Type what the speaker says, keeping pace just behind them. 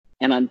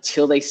And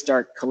until they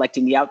start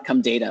collecting the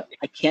outcome data,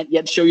 I can't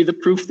yet show you the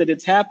proof that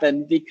it's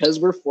happened because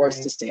we're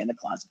forced to stay in the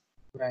closet.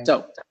 Right.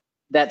 So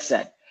that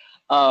said,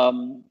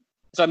 so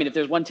I mean, if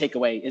there's one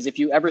takeaway is if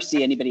you ever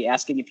see anybody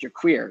asking if you're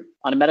queer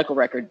on a medical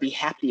record, be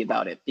happy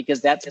about it,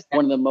 because that's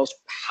one of the most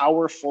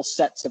powerful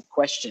sets of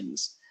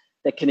questions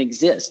that can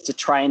exist to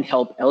try and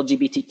help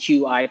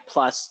LGBTQI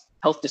plus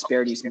health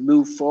disparities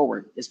move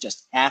forward, is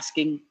just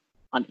asking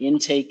on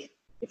intake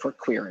if we're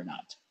queer or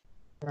not.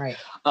 Right.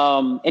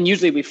 And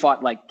usually we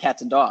fought like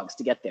cats and dogs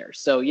to get there.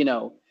 So, you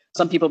know,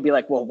 some people be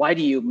like, well, why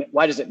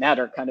does it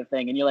matter kind of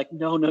thing? And you're like,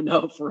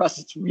 no, for us,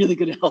 it's really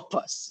going to help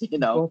us, you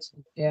know?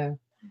 Yeah.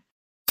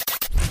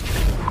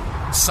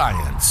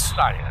 Science.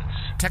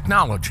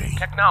 Technology.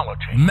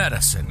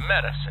 Medicine.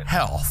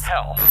 Health.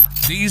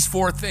 These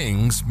four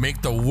things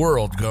make the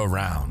world go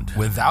round.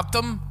 Without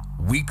them,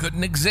 we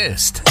couldn't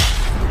exist.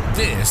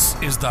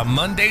 This is the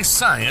Monday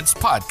Science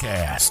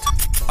Podcast,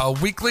 a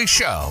weekly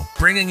show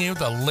bringing you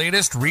the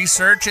latest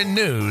research and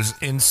news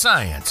in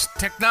science,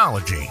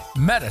 technology,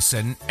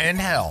 medicine, and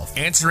health,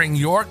 answering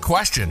your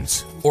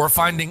questions or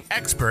finding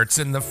experts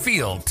in the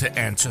field to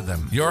answer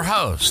them. Your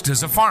host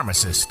is a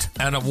pharmacist,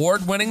 an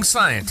award-winning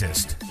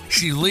scientist.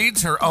 She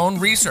leads her own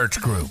research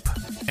group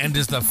and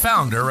is the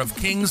founder of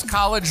King's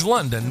College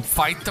London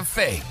Fight the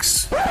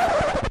Fakes.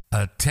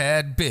 A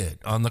tad bit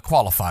on the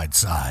qualified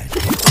side.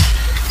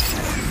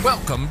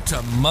 Welcome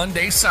to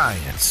Monday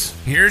Science.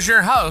 Here's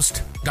your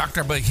host,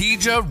 Dr.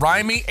 Bahija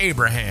Raimi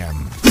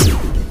Abraham.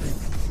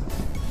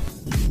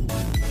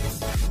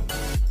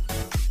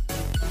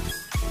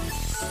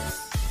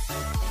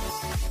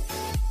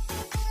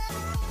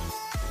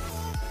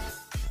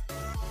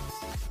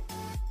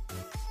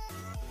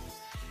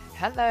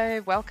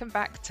 Hello, welcome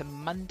back to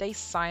Monday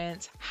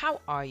Science. How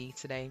are you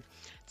today?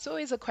 It's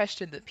always a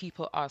question that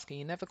people ask and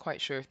you're never quite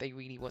sure if they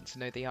really want to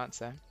know the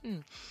answer.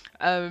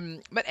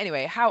 But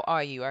anyway, how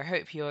are you? I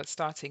hope you're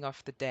starting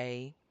off the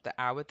day, the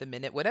hour, the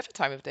minute, whatever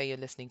time of day you're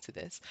listening to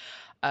this.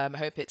 I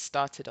hope it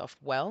started off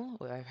well.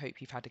 I hope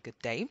you've had a good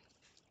day.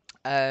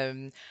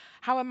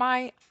 How am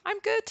I? I'm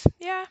good.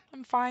 Yeah,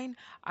 I'm fine.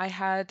 I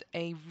had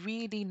a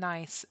really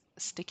nice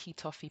sticky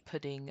toffee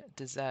pudding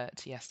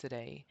dessert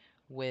yesterday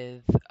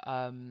with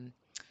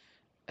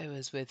it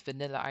was with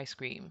vanilla ice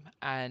cream,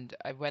 and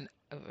I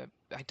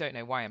don't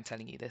know why I'm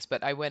telling you this,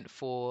 but I went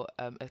for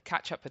a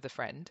catch up with a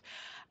friend,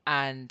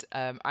 and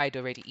I'd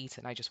already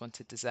eaten. I just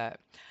wanted dessert,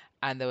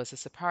 and there was a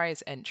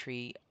surprise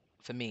entry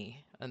for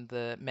me on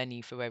the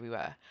menu for where we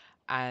were,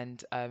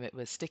 and it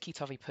was sticky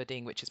toffee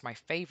pudding, which is my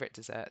favorite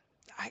dessert.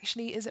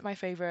 Actually, is it my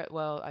favorite?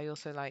 Well, I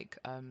also like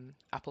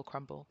apple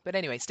crumble, but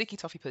anyway, sticky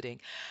toffee pudding.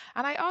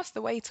 And I asked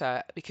the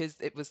waiter because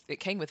it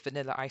came with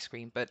vanilla ice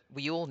cream, but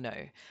we all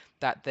know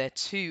that there are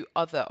two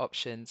other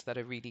options that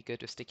are really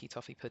good with sticky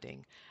toffee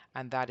pudding,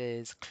 and that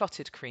is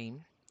clotted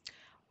cream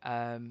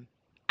and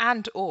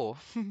or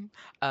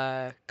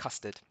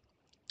custard.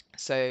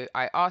 So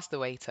I asked the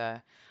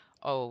waiter,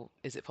 oh,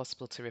 is it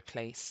possible to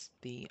replace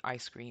the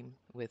ice cream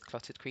with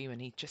clotted cream?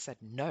 And he just said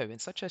no in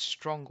such a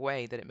strong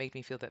way that it made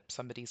me feel that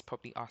somebody's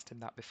probably asked him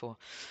that before.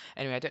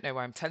 Anyway, I don't know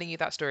why I'm telling you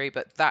that story,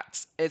 but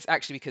it's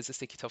actually because the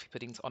sticky toffee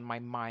pudding's on my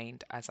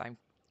mind as I'm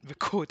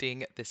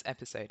recording this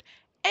episode.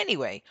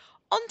 Anyway,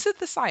 on to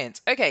the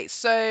science. Okay,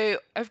 so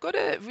I've got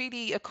a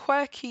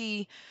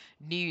quirky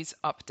news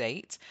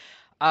update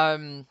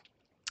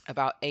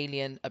about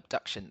alien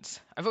abductions.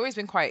 I've always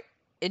been quite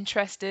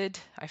interested.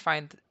 I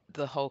find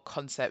the whole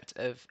concept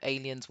of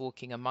aliens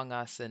walking among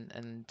us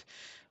and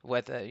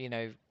whether,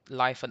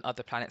 life on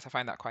other planets, I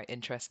find that quite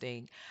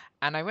interesting.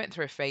 And I went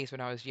through a phase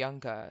when I was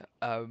younger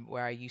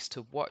where I used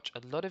to watch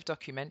a lot of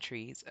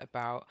documentaries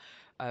about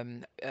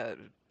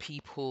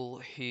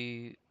people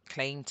who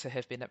claim to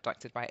have been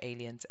abducted by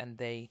aliens, and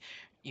they,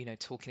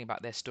 talking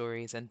about their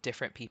stories and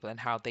different people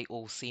and how they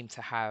all seem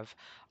to have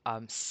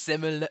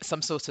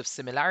some sort of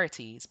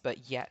similarities,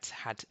 but yet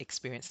had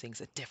experienced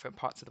things at different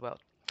parts of the world.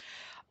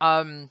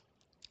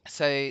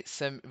 So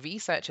some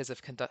researchers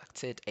have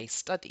conducted a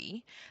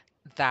study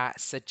that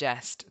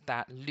suggests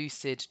that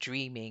lucid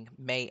dreaming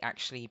may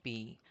actually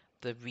be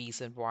the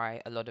reason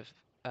why a lot of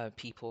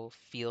people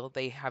feel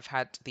they have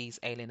had these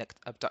alien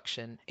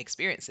abduction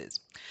experiences.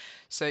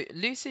 So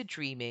lucid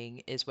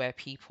dreaming is where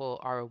people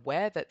are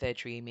aware that they're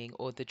dreaming,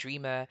 or the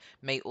dreamer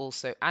may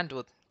also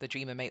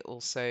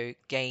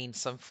gain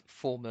some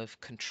form of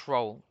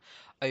control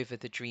over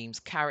the dream's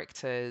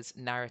characters,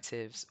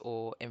 narratives,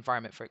 or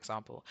environment, for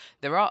example.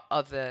 There are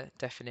other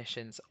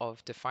definitions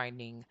of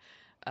defining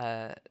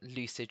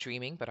lucid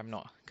dreaming, but I'm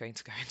not going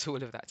to go into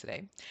all of that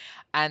today.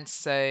 And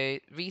so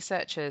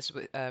researchers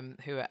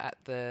who are at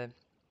the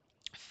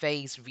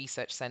Phase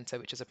Research Center,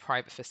 which is a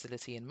private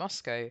facility in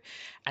Moscow,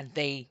 and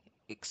they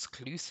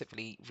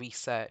exclusively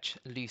research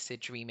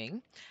lucid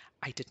dreaming.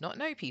 I did not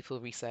know people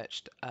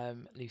researched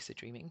lucid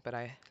dreaming, but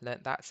I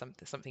learned that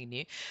something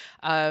new.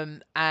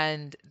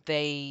 And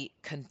they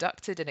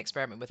conducted an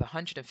experiment with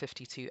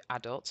 152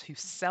 adults who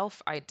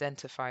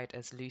self-identified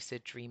as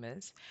lucid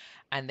dreamers,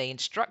 and they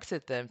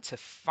instructed them to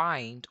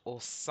find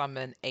or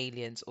summon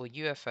aliens or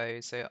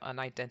UFOs, so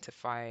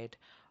unidentified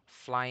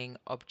flying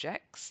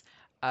objects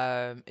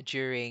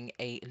during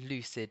a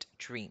lucid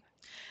dream.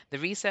 The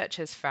research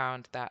has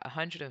found that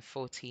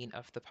 114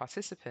 of the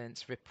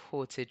participants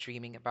reported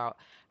dreaming about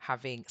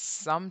having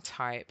some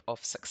type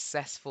of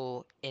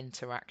successful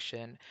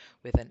interaction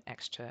with an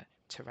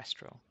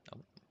extraterrestrial.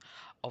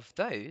 Of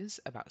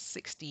those, about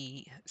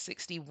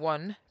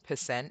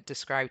 61%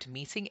 described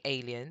meeting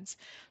aliens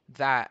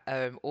that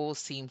all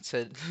seem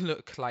to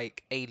look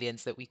like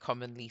aliens that we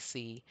commonly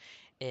see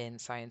in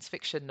science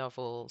fiction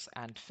novels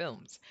and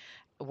films,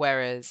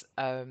 whereas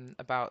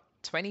about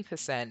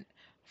 20%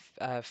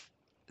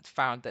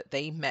 found that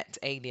they met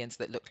aliens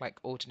that look like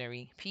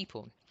ordinary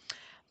people.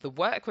 The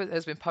work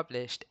has been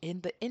published in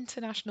the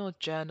International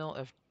Journal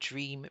of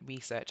Dream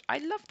Research. I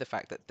love the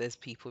fact that there's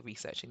people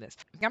researching this.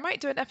 I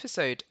might do an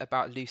episode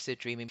about lucid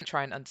dreaming,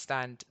 try and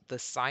understand the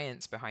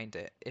science behind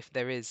it, if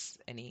there is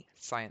any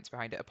science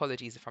behind it.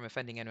 Apologies if I'm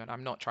offending anyone.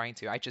 I'm not trying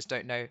to. I just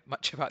don't know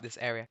much about this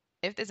area.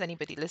 If there's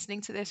anybody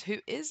listening to this who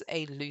is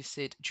a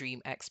lucid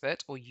dream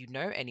expert, or you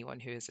know anyone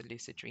who is a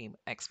lucid dream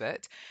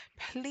expert,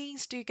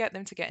 please do get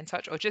them to get in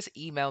touch, or just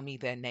email me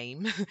their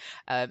name,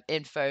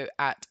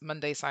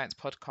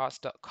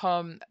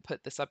 info@mondaysciencepodcast.com,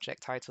 put the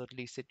subject titled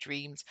Lucid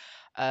Dreams,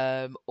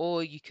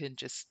 or you can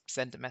just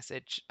send a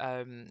message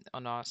on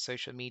our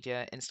social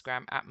media,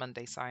 Instagram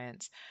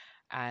 @MondayScience,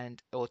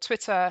 or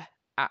Twitter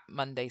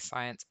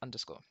 @MondayScience_.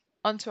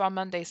 On to our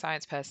Monday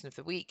Science Person of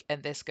the Week,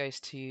 and this goes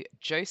to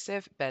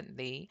Joseph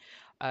Bentley,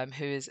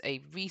 who is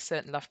a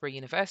recent Loughborough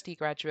University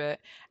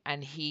graduate,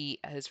 and he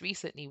has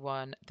recently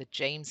won the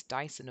James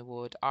Dyson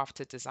Award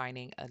after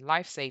designing a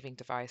life-saving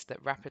device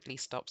that rapidly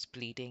stops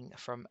bleeding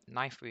from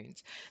knife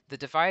wounds. The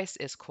device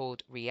is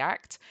called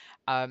REACT,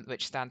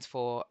 which stands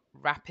for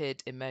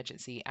Rapid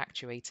Emergency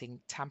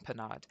Actuating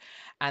Tamponade,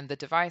 and the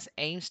device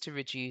aims to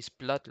reduce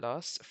blood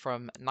loss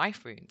from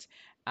knife wounds.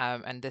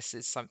 And this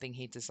is something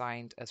he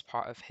designed as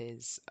part of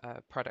his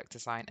product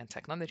design and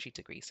technology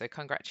degree. So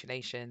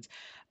congratulations,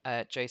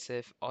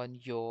 Joseph, on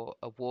your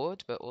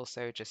award, but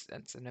also just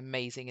it's an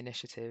amazing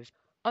initiative.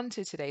 On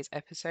to today's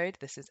episode.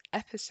 This is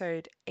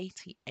episode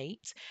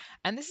 88,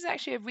 and this is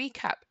actually a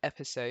recap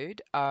episode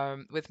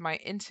with my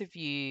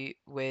interview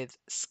with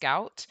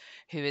Scout,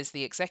 who is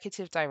the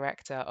executive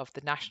director of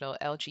the National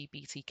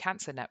LGBT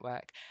Cancer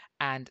Network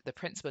and the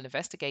principal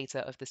investigator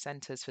of the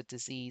Centers for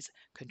Disease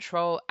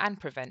Control and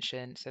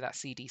Prevention, so that's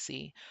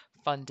CDC,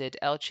 funded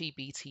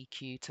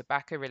LGBTQ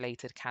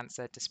tobacco-related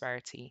cancer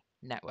disparity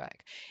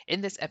network.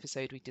 In this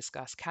episode, we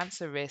discuss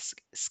cancer risk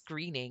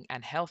screening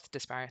and health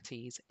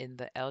disparities in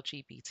the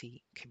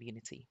LGBT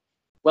community.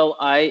 Well,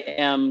 I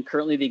am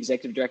currently the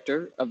executive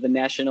director of the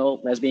National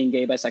Lesbian,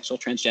 Gay,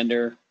 Bisexual,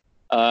 Transgender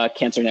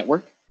Cancer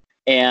Network.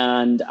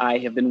 And I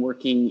have been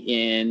working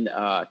in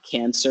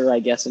cancer, I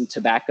guess, and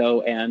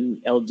tobacco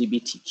and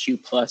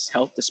LGBTQ plus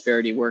health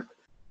disparity work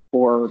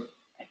for,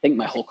 I think,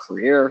 my whole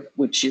career,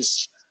 which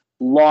is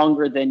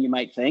longer than you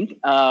might think.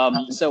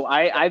 So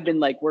I've been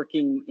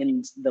working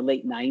in the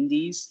late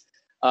 90s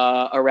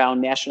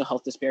around national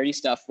health disparity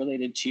stuff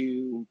related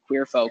to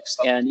queer folks.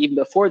 And even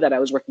before that, I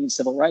was working in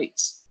civil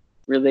rights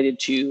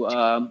related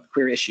to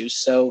queer issues.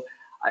 So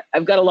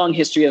I've got a long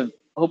history of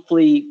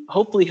hopefully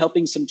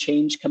helping some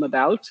change come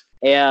about,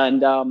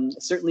 and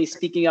certainly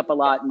speaking up a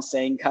lot and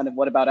saying kind of,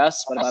 what about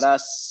us? What about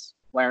us?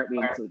 Why aren't we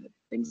included?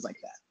 Things like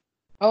that.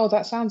 Oh,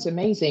 that sounds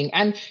amazing.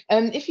 And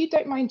if you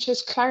don't mind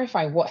just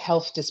clarifying what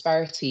health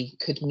disparity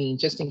could mean,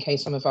 just in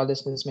case some of our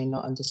listeners may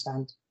not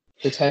understand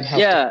the term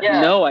health.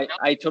 No,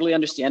 I totally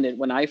understand it.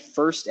 When I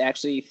first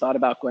actually thought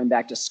about going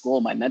back to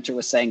school, my mentor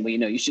was saying, well,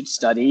 you should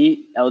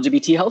study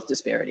LGBT health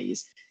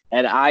disparities.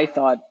 And I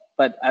thought,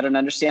 but I don't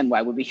understand,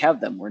 why would we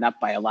have them? We're not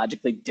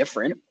biologically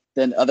different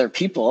than other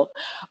people.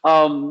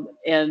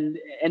 And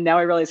now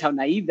I realize how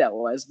naive that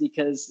was,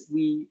 because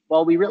we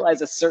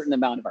realize a certain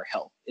amount of our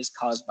health is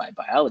caused by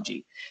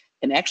biology,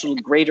 an actual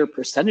greater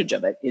percentage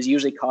of it is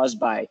usually caused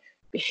by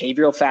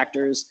behavioral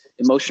factors,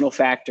 emotional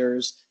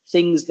factors,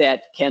 things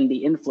that can be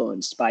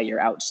influenced by your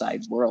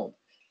outside world.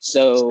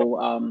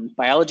 So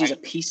biology is a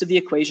piece of the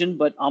equation,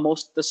 but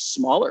almost the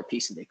smaller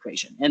piece of the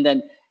equation. And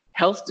then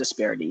health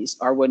disparities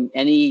are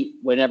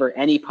whenever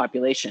any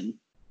population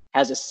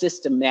has a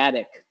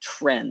systematic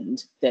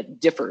trend that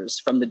differs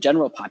from the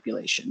general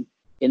population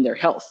in their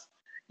health.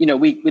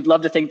 We'd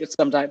love to think that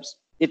sometimes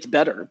it's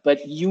better,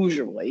 but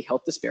usually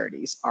health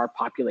disparities are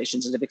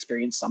populations that have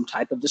experienced some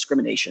type of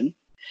discrimination.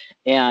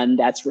 And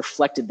that's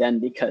reflected then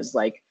because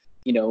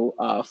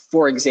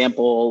for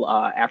example,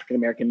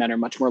 African-American men are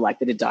much more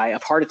likely to die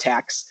of heart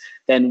attacks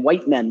than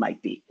white men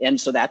might be. And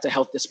so that's a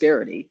health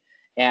disparity.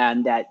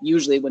 And that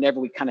usually whenever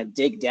we kind of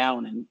dig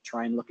down and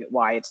try and look at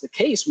why it's the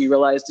case, we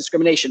realize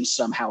discrimination is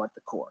somehow at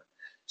the core.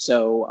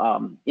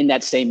 So in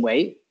that same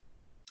way,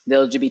 the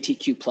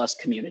LGBTQ plus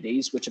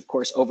communities, which of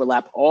course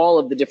overlap all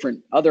of the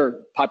different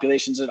other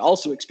populations that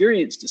also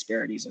experience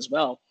disparities as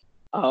well,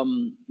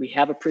 we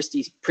have a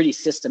pretty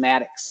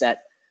systematic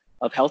set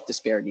of health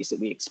disparities that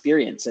we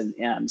experience.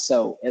 And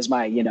so as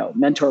my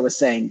mentor was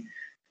saying,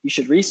 you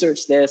should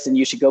research this and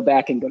you should go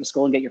back and go to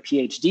school and get your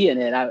PhD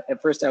in it.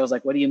 At first I was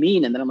like, what do you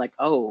mean? And then I'm like,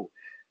 oh,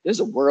 there's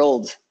a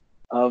world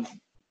of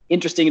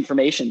interesting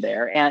information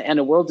there, and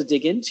a world to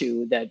dig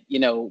into that,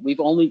 we've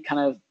only kind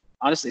of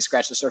honestly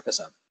scratched the surface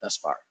of thus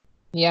far.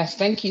 Yes,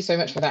 thank you so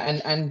much for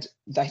that. And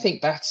I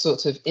think that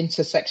sort of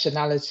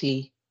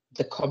intersectionality,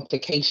 the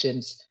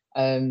complications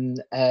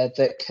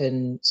that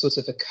can sort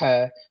of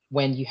occur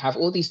when you have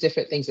all these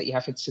different things that you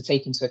have to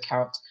take into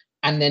account,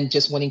 and then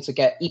just wanting to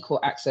get equal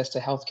access to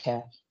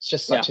healthcare. It's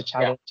just such a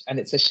challenge. And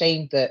it's a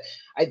shame that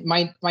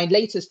my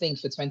latest thing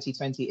for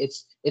 2020,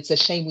 it's a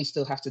shame we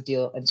still have to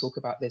deal and talk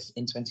about this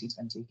in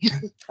 2020.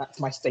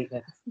 That's my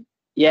statement.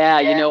 Yeah,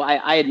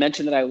 I had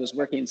mentioned that I was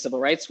working in civil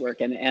rights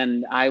work,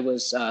 and I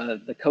was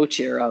the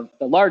co-chair of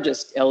the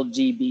largest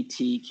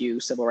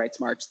LGBTQ civil rights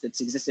march that's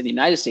existed in the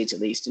United States, at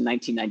least in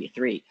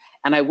 1993.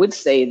 And I would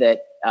say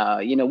that,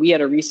 we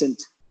had a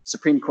recent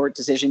Supreme Court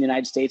decision in the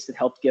United States that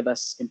helped give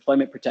us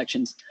employment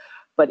protections.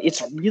 But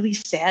it's really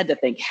sad to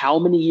think how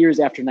many years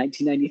after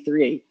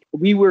 1993,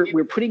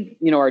 we're putting,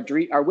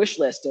 our wish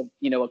list of,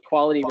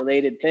 equality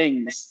related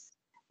things,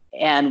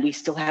 and we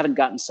still haven't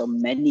gotten so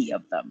many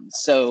of them.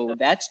 So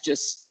that's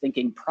just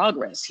thinking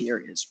progress here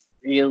is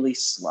really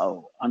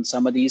slow on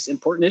some of these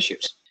important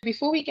issues.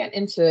 Before we get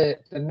into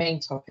the main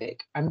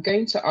topic,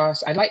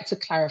 I'd like to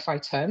clarify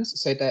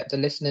terms so that the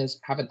listeners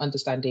have an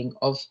understanding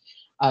of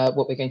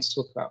what we're going to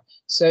talk about.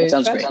 So that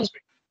sounds great.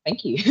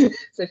 Thank you.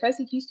 So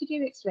firstly, please could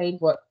you explain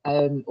what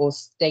or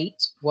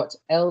state what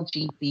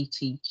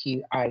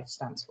LGBTQI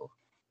stands for?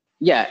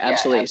 Yeah,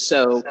 absolutely.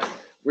 So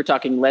we're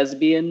talking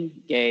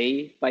lesbian,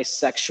 gay,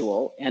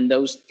 bisexual, and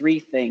those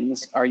three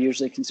things are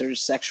usually considered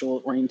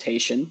sexual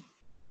orientation.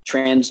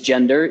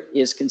 Transgender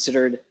is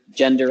considered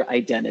gender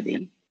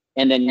identity.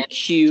 And then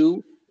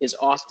Q is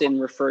often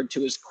referred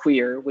to as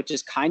queer, which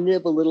is kind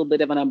of a little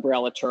bit of an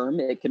umbrella term.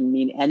 It can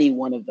mean any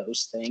one of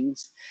those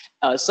things.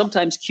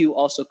 Sometimes Q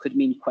also could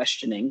mean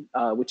questioning,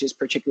 which is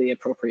particularly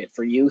appropriate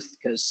for youth,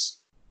 because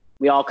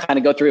we all kind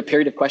of go through a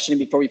period of questioning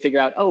before we figure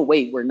out, oh,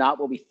 wait, we're not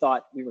what we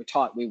thought we were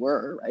taught we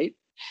were, right?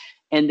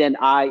 And then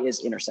I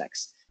is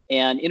intersex.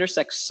 And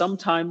intersex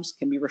sometimes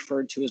can be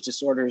referred to as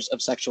disorders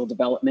of sexual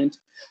development,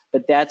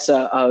 but that's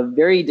a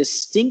very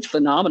distinct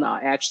phenomena,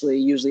 actually,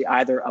 usually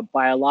either a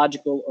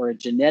biological or a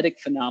genetic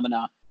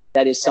phenomena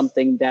that is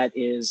something that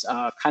is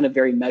kind of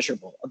very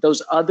measurable.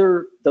 Those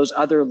other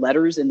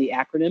letters in the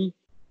acronym,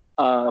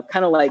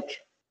 kind of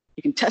like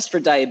you can test for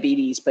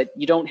diabetes, but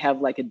you don't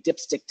have like a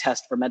dipstick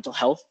test for mental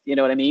health. You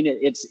know what I mean?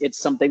 It's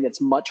something that's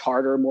much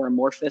harder, more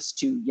amorphous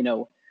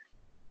to,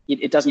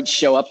 it doesn't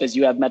show up as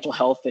you have mental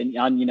health and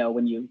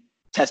when you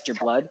test your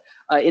blood.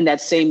 In that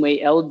same way,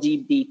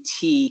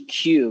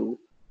 LGBTQ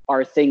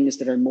are things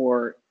that are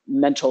more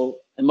mental,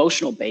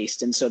 emotional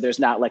based. And so there's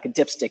not like a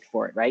dipstick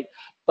for it, right?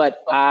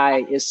 But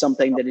I is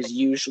something that is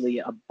usually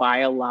a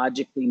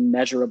biologically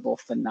measurable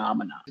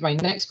phenomenon. My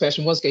next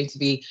question was going to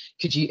be,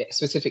 could you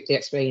specifically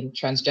explain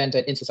transgender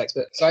and intersex?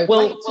 But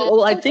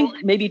I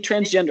think maybe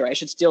transgender, I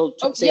should still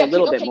say a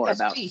little bit more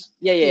about. Please.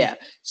 Yeah.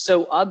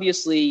 So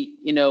obviously,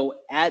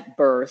 at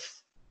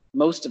birth,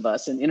 most of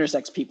us, and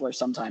intersex people are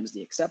sometimes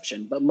the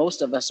exception, but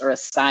most of us are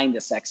assigned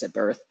a sex at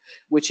birth,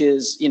 which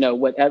is,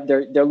 what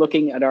they're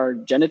looking at our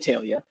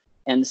genitalia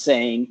and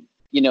saying,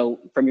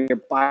 from your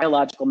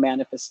biological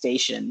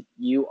manifestation,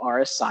 you are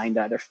assigned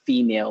either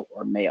female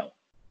or male.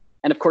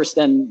 And of course,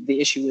 then the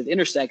issue with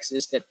intersex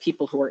is that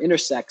people who are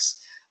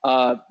intersex,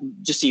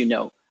 just so you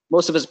know,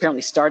 most of us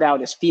apparently start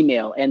out as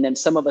female, and then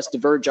some of us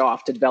diverge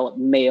off to develop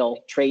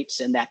male traits,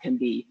 and that can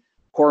be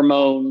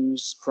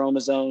hormones,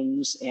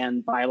 chromosomes,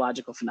 and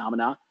biological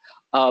phenomena.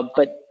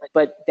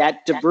 But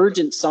that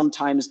divergence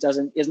sometimes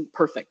isn't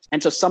perfect.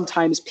 And so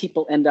sometimes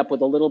people end up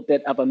with a little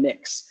bit of a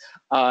mix.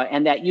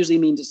 And that usually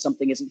means that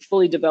something isn't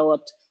fully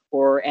developed,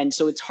 and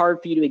so it's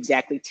hard for you to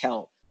exactly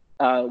tell,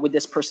 would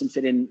this person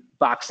fit in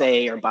box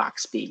A or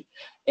box B?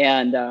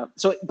 And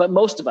but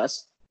most of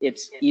us,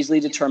 it's easily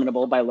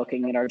determinable by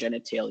looking at our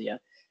genitalia.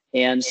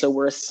 And so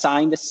we're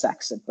assigned a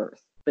sex at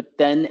birth. But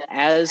then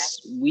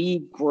as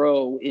we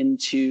grow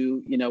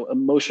into,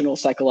 emotional,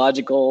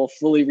 psychological,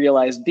 fully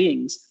realized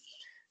beings,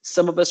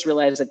 some of us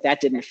realize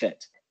that didn't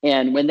fit.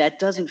 And when that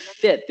doesn't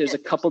fit, there's a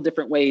couple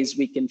different ways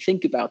we can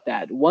think about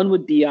that. One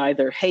would be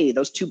either, hey,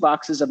 those two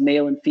boxes of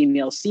male and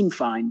female seem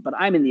fine, but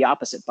I'm in the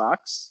opposite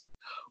box.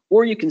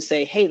 Or you can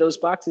say, hey, those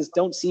boxes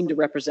don't seem to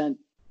represent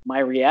my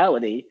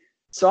reality,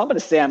 so I'm going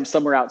to say I'm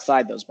somewhere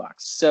outside those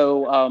boxes.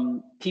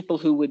 So people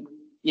who would,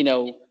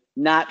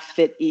 not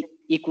fit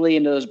equally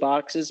into those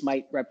boxes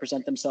might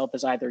represent themselves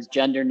as either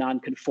gender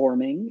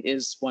non-conforming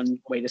is one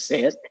way to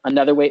say it.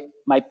 Another way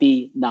might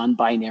be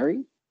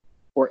non-binary,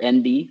 or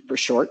NB for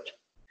short.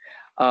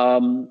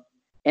 And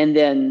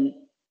then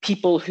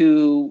people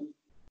who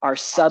are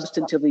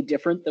substantively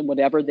different than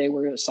whatever they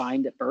were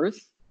assigned at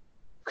birth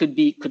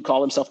could call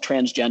themselves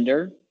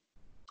transgender.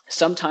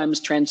 Sometimes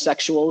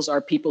transsexuals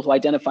are people who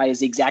identify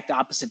as the exact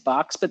opposite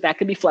box, but that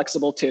can be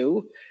flexible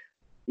too.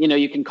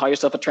 You can call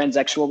yourself a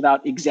transsexual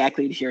without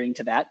exactly adhering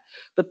to that.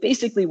 But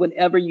basically,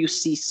 whenever you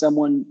see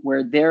someone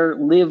where their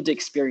lived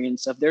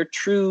experience of their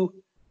true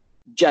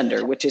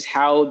gender, which is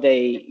how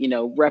they,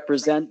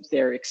 represent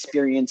their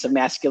experience of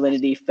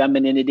masculinity,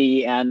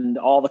 femininity, and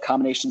all the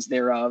combinations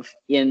thereof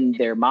in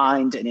their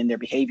mind and in their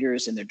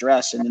behaviors, in their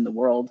dress, and in the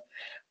world,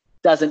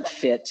 doesn't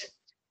fit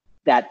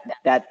that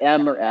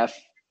M or F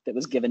that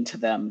was given to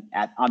them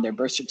on their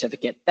birth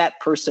certificate. That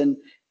person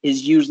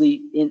is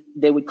usually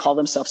they would call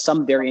themselves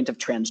some variant of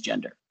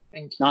transgender.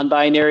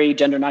 Non-binary,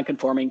 gender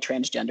non-conforming,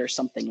 transgender,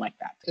 something like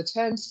that. The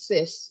term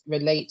cis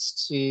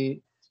relates to,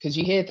 because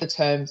you hear the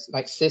terms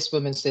like cis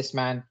woman, cis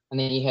man, and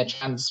then you hear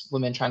trans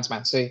woman, trans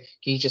man. So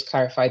can you just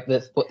clarify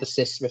what the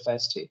cis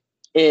refers to?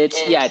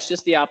 It's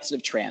just the opposite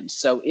of trans.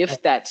 So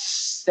if that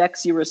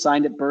sex you were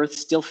assigned at birth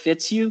still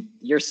fits you,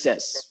 you're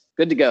cis.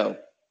 Good to go.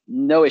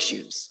 No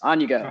issues.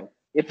 On you go.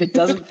 If it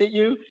doesn't fit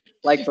you,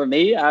 like for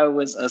me, I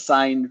was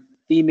assigned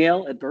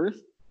female at birth.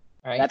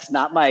 Right. That's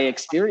not my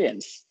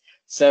experience.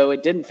 So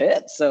it didn't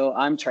fit. So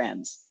I'm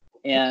trans.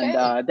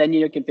 And then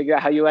you can figure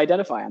out how you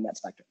identify on that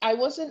spectrum. I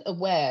wasn't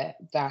aware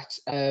that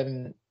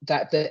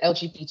that the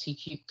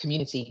LGBTQ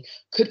community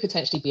could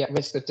potentially be at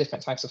risk of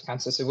different types of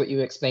cancer. So what you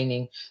were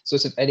explaining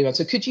sort of earlier on.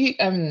 So could you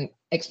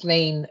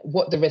explain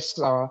what the risks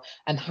are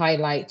and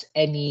highlight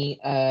any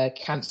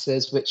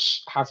cancers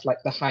which have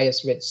like the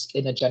highest risk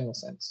in a general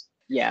sense?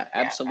 Yeah,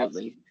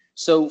 absolutely.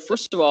 So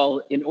first of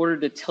all, in order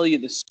to tell you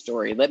the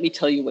story, let me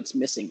tell you what's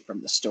missing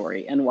from the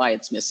story and why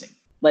it's missing.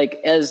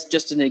 Like, as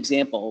just an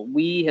example,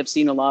 we have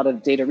seen a lot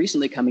of data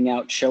recently coming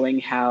out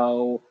showing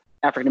how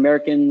African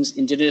Americans,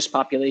 indigenous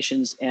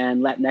populations,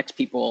 and Latinx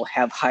people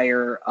have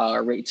higher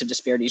rates of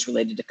disparities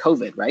related to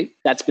COVID, right?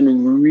 That's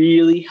been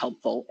really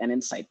helpful and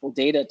insightful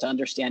data to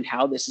understand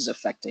how this is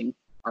affecting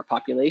our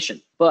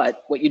population.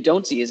 But what you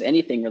don't see is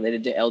anything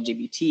related to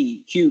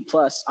LGBTQ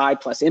plus I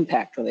plus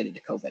impact related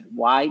to COVID.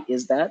 Why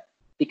is that?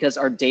 Because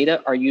our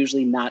data are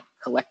usually not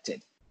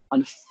collected.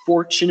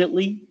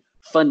 Unfortunately,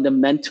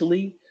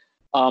 fundamentally,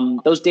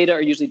 those data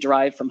are usually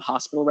derived from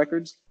hospital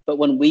records, but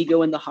when we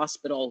go in the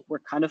hospital, we're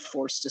kind of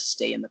forced to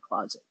stay in the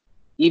closet.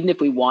 Even if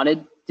we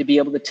wanted to be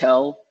able to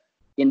tell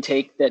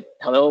intake that,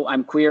 hello,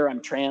 I'm queer,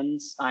 I'm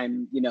trans,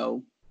 I'm,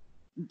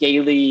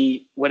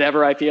 gaily,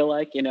 whatever I feel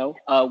like,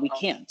 we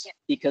can't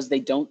because they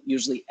don't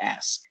usually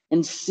ask.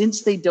 And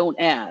since they don't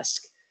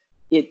ask,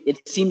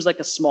 it seems like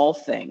a small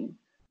thing,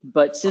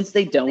 but since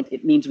they don't,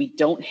 it means we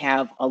don't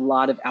have a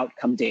lot of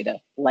outcome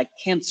data like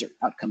cancer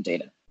outcome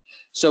data.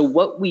 So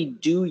what we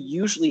do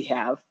usually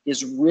have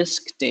is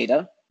risk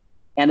data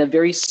and a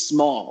very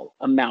small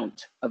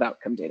amount of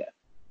outcome data.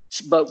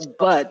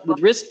 But with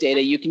risk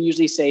data, you can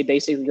usually say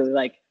basically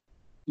like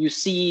you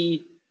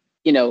see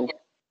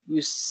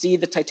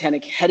the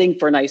Titanic heading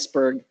for an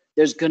iceberg,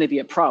 there's going to be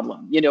a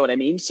problem. You know what I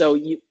mean? So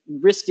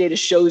risk data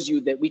shows you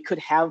that we could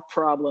have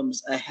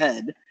problems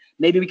ahead.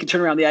 Maybe we can turn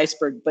around the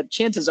iceberg, but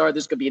chances are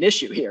there's going to be an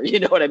issue here. You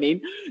know what I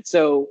mean?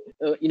 So,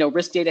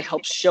 risk data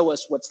helps show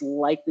us what's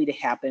likely to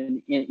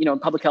happen. In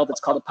public health, it's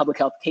called a public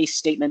health case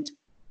statement,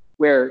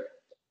 where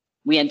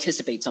we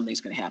anticipate something's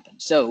going to happen.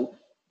 So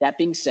that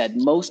being said,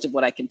 most of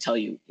what I can tell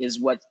you is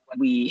what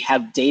we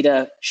have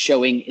data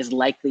showing is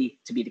likely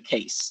to be the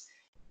case.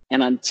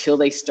 And until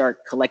they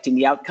start collecting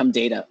the outcome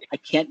data, I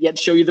can't yet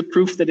show you the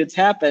proof that it's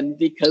happened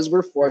because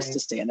we're forced to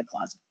stay in the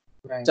closet.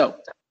 Right. So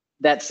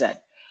that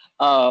said,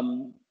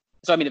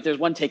 if there's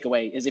one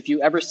takeaway is if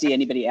you ever see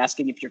anybody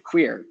asking if you're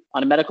queer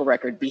on a medical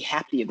record, be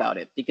happy about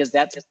it, because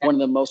that's one of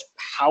the most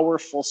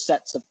powerful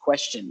sets of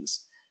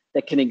questions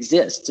that can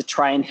exist to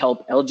try and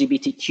help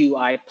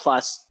LGBTQI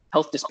plus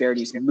health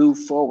disparities move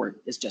forward,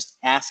 is just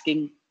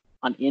asking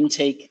on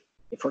intake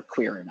if we're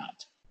queer or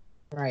not.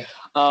 Right.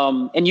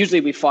 And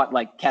usually we fought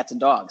like cats and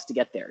dogs to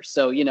get there.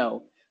 So,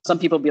 some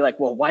people be like,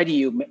 well, why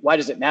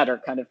does it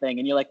matter kind of thing?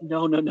 And you're like,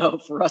 no,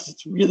 for us,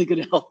 it's really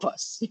going to help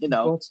us,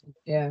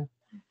 Yeah.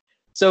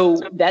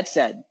 So that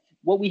said,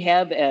 what we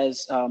have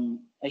as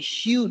a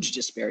huge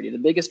disparity, the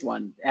biggest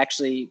one,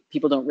 actually,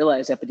 people don't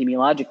realize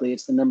epidemiologically,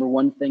 it's the number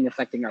one thing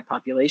affecting our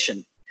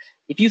population.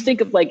 If you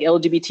think of like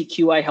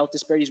LGBTQI health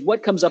disparities,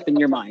 what comes up in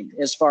your mind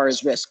as far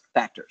as risk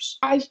factors?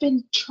 I've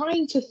been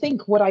trying to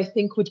think what I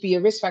think would be a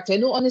risk factor,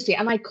 in all honesty,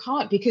 and I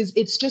can't because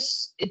it's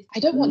just, I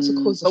don't want to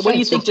cause offense. But what do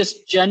you think,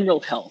 just general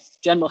health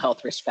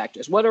risk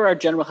factors? What are our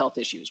general health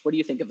issues? What do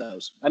you think of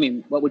those? I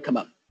mean, what would come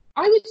up?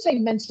 I would say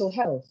mental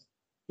health.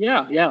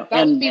 Yeah.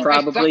 And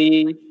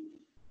probably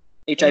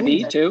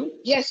HIV too?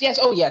 Yes.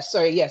 Oh, yes.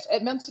 Sorry. Yes.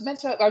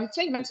 Mental. I would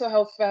say mental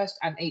health first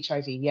and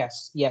HIV.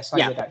 Yes.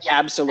 I would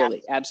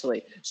actually.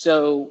 Absolutely.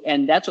 So,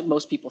 and that's what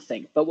most people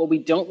think. But what we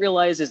don't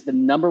realize is the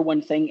number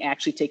one thing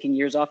actually taking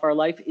years off our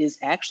life is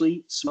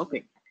actually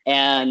smoking.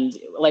 And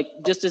like,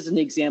 just as an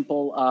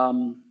example,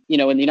 in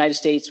the United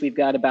States, we've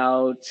got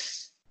about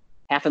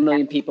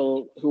 500,000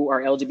 people who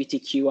are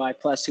LGBTQI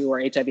plus who are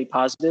HIV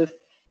positive.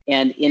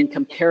 And in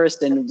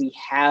comparison, we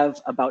have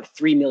about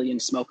 3 million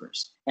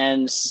smokers.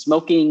 And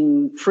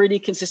smoking pretty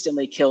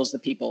consistently kills the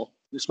people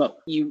who smoke.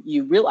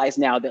 You realize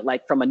now that,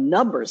 like, from a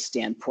numbers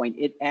standpoint,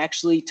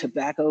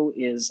 tobacco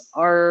is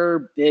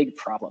our big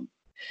problem.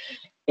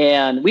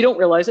 And we don't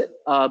realize it,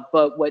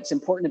 but what's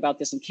important about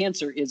this in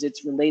cancer is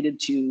it's related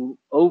to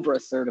over a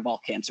third of all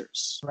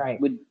cancers. Right.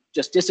 Would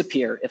just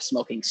disappear if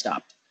smoking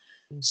stopped.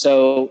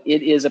 So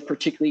it is a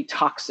particularly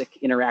toxic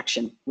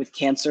interaction with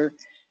cancer.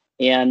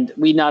 And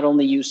we not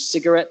only use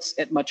cigarettes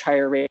at much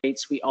higher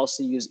rates, we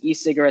also use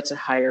e-cigarettes at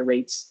higher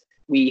rates.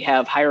 We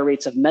have higher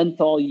rates of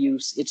menthol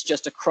use. It's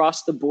just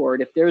across the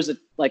board. If there's a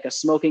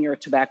smoking or a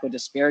tobacco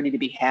disparity to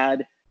be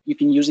had, you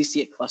can usually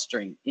see it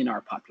clustering in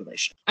our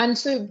population. And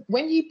so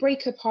when you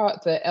break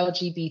apart the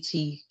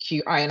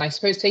LGBTQI, and I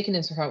suppose taking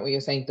into account what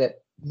you're saying,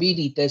 that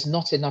really there's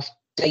not enough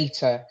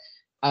data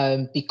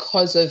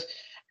because of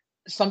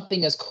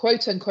something as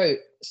quote unquote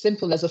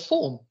simple as a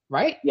form,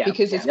 right? Yeah.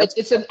 Because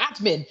it's an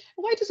admin.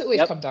 Why does it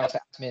always come down to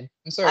admin?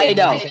 I'm sorry. I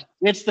know.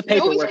 It's the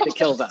paperwork that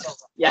kills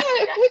us. Yeah,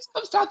 it always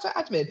comes down to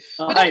admin.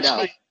 But I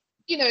actually, know.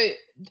 You know,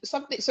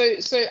 something. So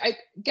I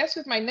guess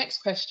with my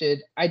next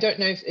question, I don't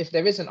know if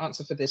there is an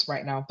answer for this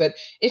right now, but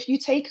if you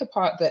take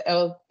apart the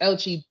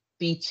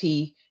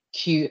LGBTQI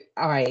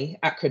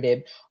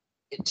acronym,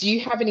 do you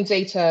have any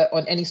data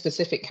on any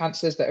specific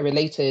cancers that are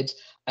related,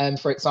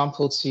 for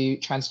example, to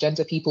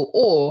transgender people,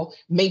 or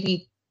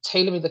maybe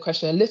tailoring the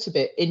question a little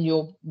bit in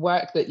your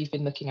work that you've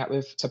been looking at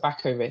with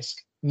tobacco risk?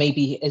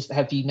 Maybe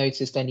have you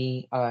noticed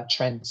any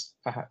trends,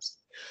 perhaps?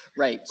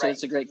 Right. So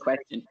it's a great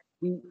question.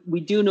 We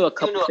do know a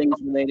couple things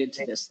related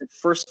to this.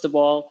 First of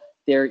all,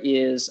 there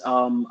is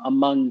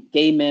among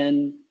gay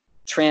men,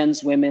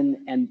 trans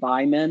women, and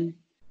bi men,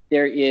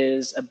 there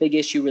is a big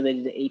issue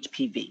related to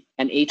HPV.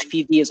 And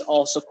HPV is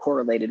also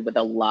correlated with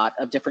a lot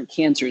of different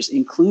cancers,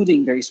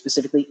 including very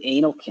specifically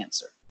anal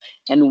cancer.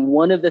 And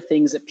one of the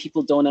things that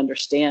people don't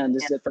understand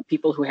is that for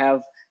people who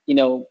have,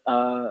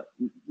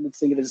 let's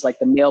think of it as like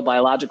the male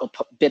biological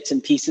bits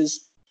and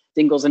pieces,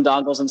 dingles and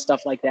dongles and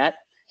stuff like that,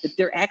 that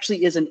there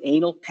actually is an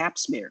anal pap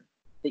smear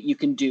that you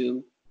can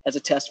do as a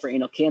test for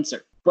anal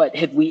cancer. But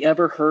have we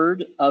ever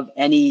heard of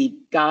any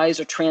guys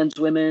or trans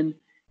women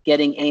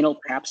getting anal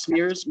pap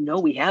smears? No,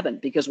 we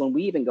haven't, because when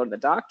we even go to the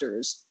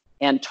doctors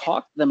and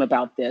talk to them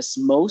about this,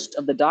 most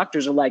of the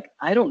doctors are like,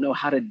 I don't know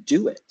how to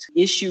do it.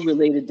 Issue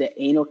related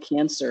to anal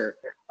cancer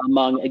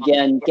among,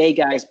 again, gay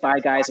guys, bi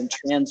guys, and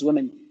trans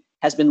women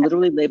has been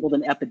literally labeled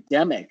an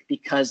epidemic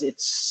because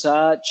it's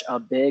such a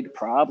big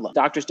problem.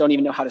 Doctors don't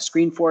even know how to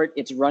screen for it.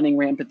 It's running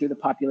rampant through the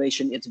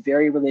population. It's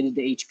very related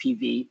to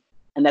HPV.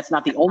 And that's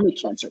not the only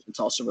cancer. It's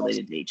also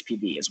related to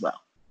HPV as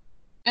well.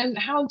 And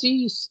how do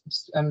you,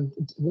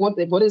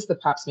 what is the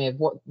pap smear?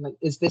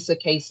 Is this a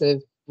case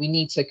of we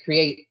need to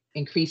create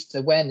increased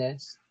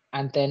awareness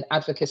and then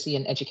advocacy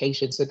and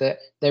education so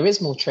that there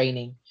is more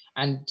training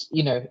and,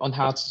 on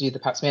how to do the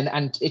pap smear?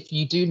 And if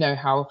you do know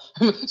how,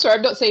 sorry,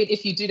 I'm not saying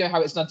if you do know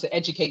how it's done to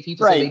educate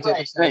people so they do it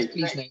themselves,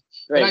 please know.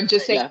 But I'm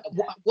just saying,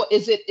 what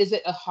is it? Is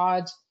it a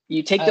hard...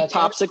 You take the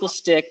popsicle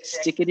stick,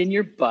 stick it in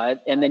your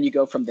butt, and then you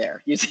go from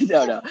there. You say,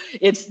 no.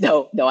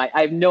 I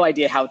have no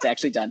idea how it's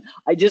actually done.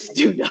 I just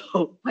do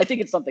know. I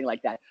think it's something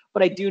like that.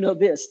 But I do know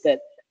this,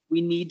 that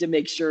we need to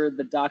make sure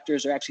the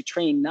doctors are actually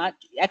trained. Not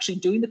actually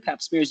doing the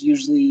pap smear is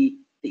usually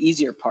the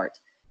easier part.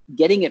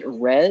 Getting it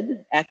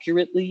read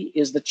accurately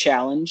is the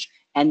challenge,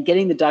 and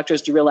getting the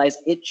doctors to realize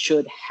it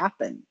should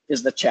happen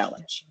is the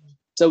challenge.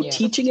 So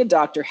teaching a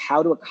doctor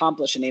how to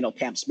accomplish an anal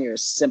pap smear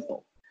is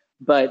simple,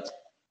 but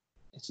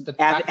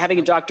having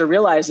a doctor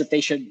realize that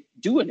they should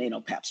do an anal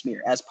pap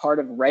smear as part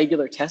of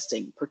regular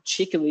testing,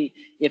 particularly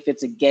if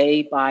it's a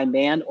gay, bi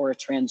man or a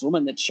trans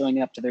woman that's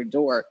showing up to their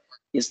door,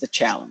 is the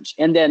challenge.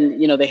 And then,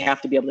 they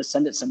have to be able to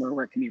send it somewhere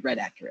where it can be read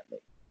accurately.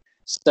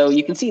 So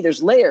you can see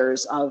there's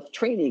layers of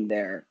training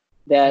there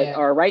that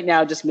are right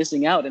now just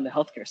missing out in the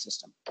healthcare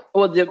system.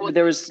 Well,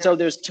 there's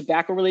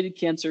tobacco-related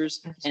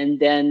cancers, and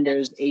then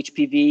there's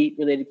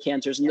HPV-related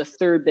cancers, and the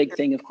third big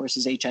thing, of course,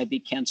 is HIV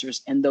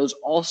cancers, and those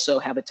also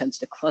have a tendency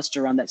to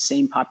cluster around that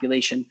same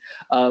population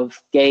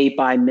of gay,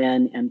 bi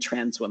men, and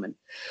trans women.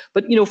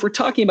 But if we're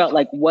talking about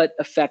like what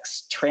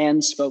affects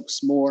trans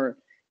folks more,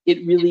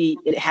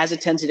 it has a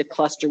tendency to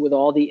cluster with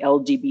all the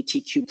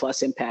LGBTQ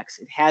plus impacts.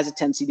 It has a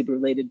tendency to be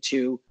related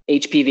to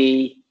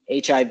HPV,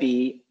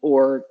 HIV,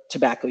 or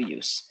tobacco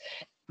use.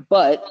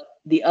 But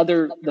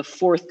the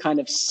fourth kind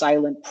of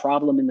silent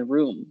problem in the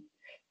room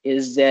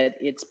is that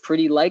it's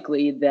pretty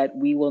likely that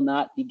we will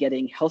not be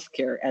getting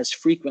healthcare as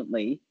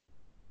frequently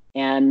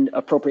and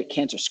appropriate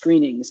cancer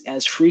screenings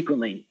as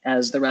frequently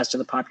as the rest of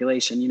the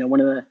population.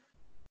 One of the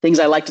things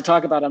I like to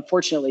talk about,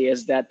 unfortunately,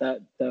 is that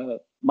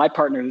my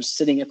partner who's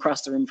sitting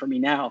across the room from me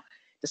now,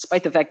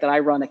 despite the fact that I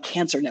run a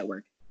cancer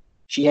network,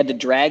 she had to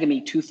drag me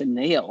tooth and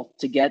nail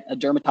to get a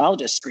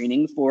dermatologist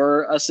screening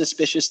for a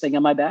suspicious thing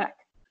on my back.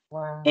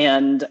 Wow.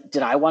 And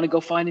did I want to go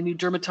find a new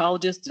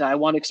dermatologist? Did I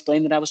want to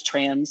explain that I was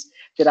trans?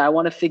 Did I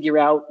want to figure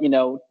out,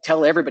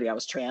 tell everybody I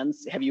was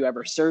trans? Have you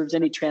ever served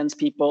any trans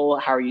people?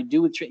 How are you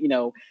doing,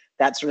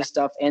 that sort of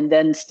stuff? And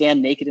then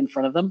stand naked in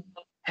front of them?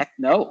 Heck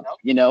no,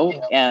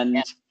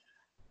 And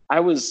I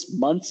was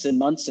months and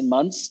months and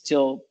months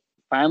till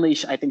finally,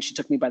 I think she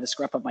took me by the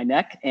scruff of my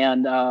neck,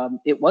 and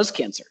it was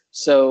cancer.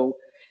 So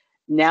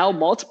now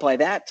multiply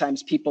that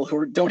times people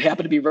who don't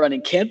happen to be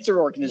running cancer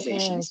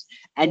organizations.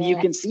 And you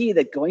can see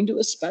that going to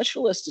a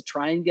specialist to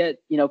try and get,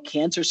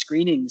 cancer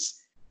screenings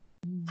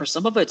For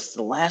some of it, it's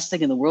the last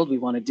thing in the world we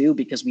want to do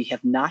because we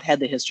have not had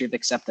the history of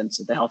acceptance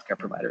at the healthcare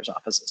providers'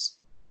 offices.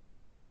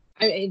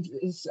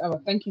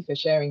 Thank you for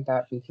sharing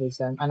that, because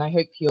and I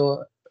hope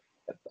you're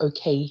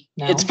okay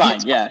now. It's fine,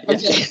 yeah.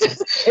 Okay.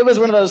 It was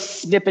one of those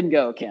snip and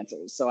go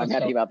cancers, so I'm Okay.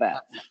 happy about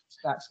that.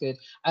 That's good.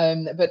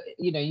 But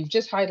you've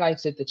just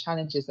highlighted the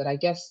challenges that I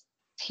guess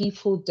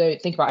people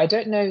don't think about. I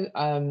don't know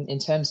in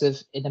terms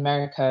of in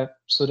America,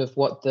 sort of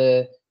what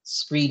the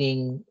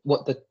screening,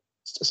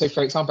 so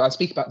for example, I'll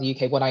speak about the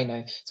UK, what I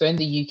know. So in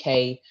the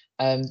UK,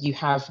 you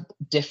have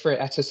different,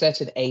 at a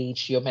certain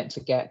age, you're meant to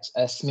get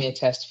a smear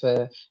test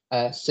for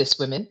cis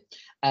women.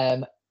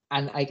 And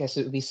I guess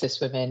it would be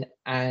cis women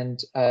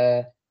and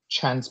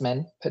trans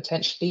men,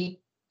 potentially,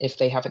 if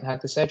they haven't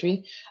had the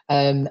surgery.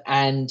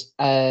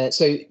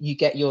 So you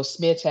get your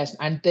smear test.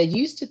 And there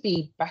used to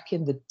be, back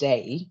in the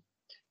day,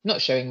 not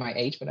showing my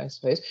age, but I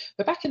suppose,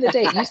 but back in the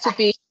day, it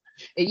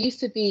used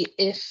to be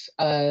if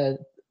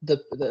if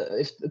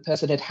the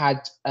person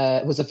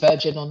was a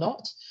virgin or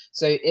not.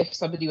 So if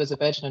somebody was a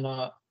virgin or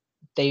not,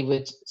 they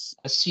would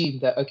assume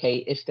that, okay,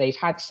 if they've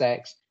had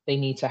sex, they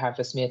need to have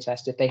a smear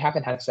test. If they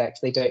haven't had sex,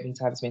 they don't need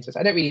to have a smear test.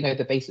 I don't really know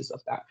the basis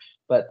of that,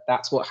 but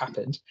that's what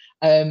happened.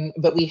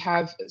 But we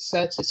have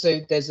so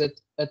there's a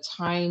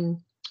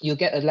time you'll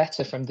get a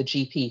letter from the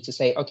GP to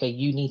say, okay,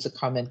 you need to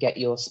come and get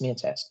your smear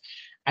test.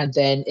 And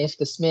then if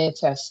the smear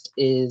test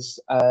is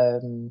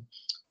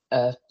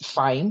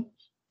fine,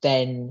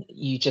 then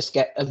you just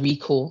get a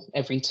recall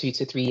every 2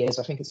 to 3 years.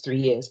 I think it's 3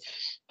 years.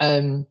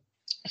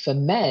 For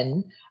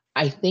men,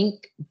 I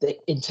think that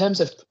in terms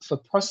of for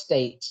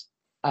prostate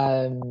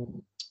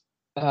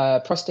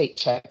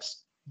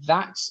checks,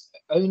 that's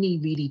only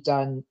really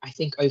done, I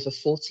think, over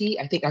 40.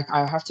 I think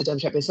I have to double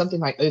check, but it's something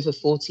like over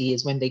 40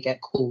 is when they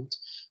get called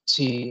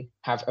to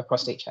have a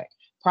prostate check.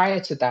 Prior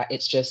to that,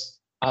 it's just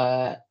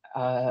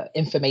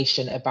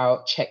information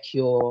about check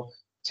your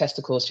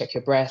testicles, check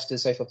your breast, and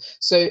so forth.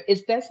 So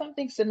is there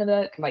something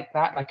similar like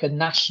that, like a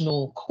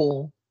national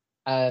call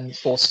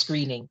for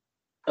screening?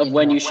 Of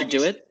when you should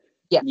do it?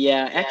 Yeah.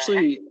 Yeah,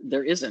 actually,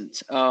 there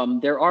isn't.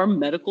 There are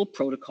medical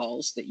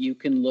protocols that you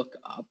can look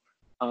up,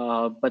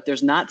 but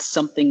there's not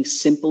something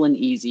simple and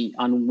easy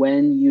on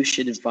when you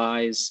should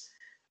advise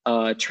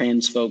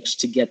trans folks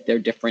to get their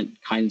different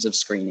kinds of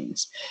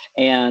screenings.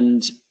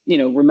 And,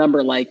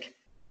 remember, like,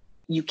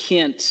 you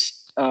can't,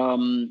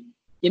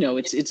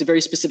 it's a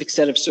very specific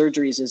set of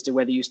surgeries as to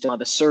whether you still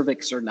have a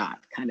cervix or not,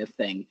 kind of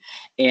thing.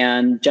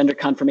 And gender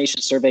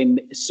confirmation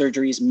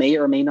surgeries may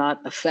or may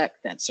not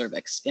affect that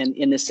cervix. And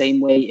in the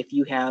same way, if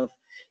you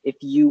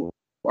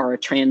are a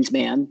trans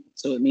man,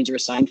 so it means you're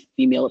assigned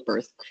female at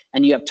birth,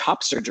 and you have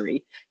top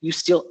surgery, you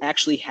still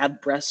actually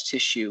have breast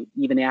tissue,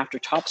 even after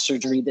top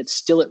surgery, that's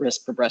still at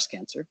risk for breast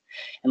cancer.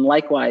 And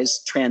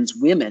likewise, trans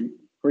women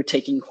who are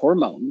taking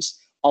hormones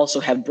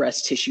also have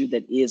breast tissue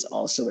that is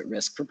also at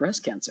risk for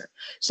breast cancer.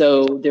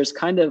 So there's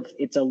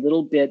it's a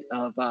little bit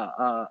of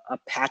a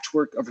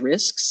patchwork of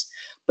risks,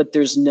 but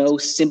there's no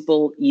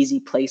simple,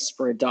 easy place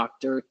for a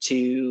doctor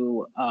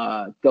to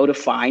go to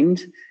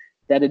find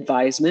that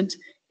advisement.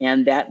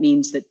 And that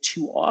means that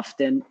too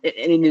often, and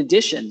in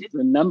addition,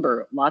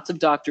 remember, lots of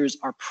doctors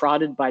are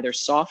prodded by their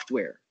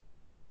software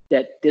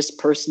that this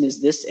person is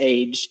this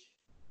age,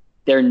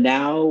 they're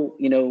now,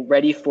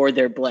 ready for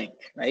their blank,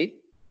 right?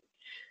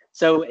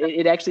 So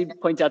it actually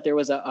points out there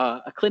was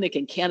a clinic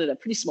in Canada, a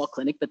pretty small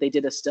clinic, but they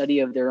did a study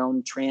of their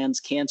own trans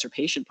cancer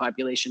patient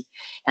population.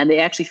 And they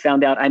actually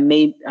found out, I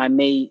may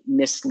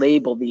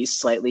mislabel these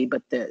slightly,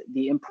 but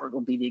the import will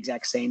be the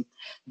exact same,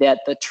 that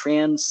the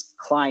trans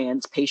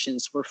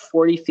patients were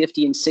 40,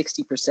 50, and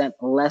 60%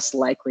 less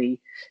likely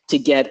to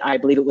get, I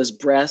believe it was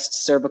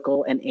breast,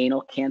 cervical, and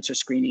anal cancer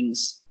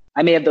screenings.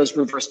 I may have those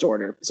reversed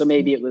order. So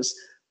maybe it was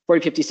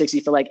 40, 50, 60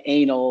 for like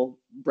anal,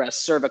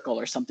 breast, cervical,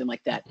 or something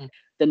like that,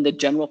 than the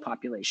general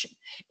population.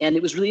 And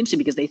it was really interesting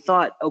because they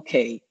thought,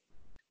 okay,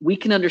 we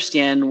can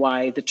understand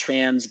why the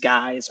trans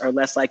guys are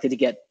less likely to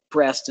get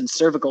breast and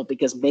cervical,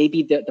 because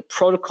maybe the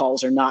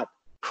protocols are not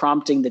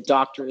prompting the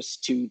doctors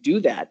to do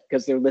that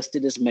because they're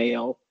listed as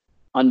male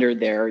under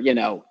their,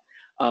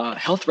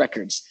 health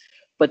records.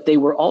 But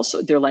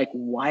they're like,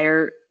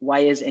 why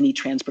is any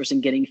trans person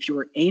getting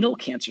fewer anal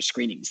cancer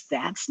screenings?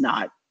 That's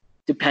not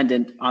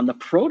dependent on the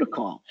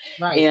protocol.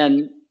 Right.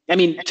 And I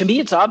mean, to me,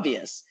 it's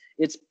obvious.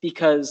 It's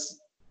because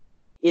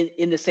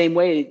in the same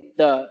way,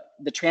 the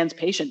trans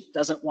patient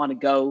doesn't want to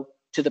go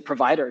to the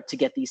provider to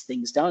get these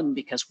things done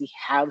because we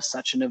have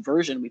such an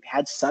aversion. We've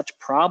had such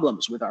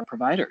problems with our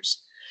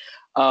providers.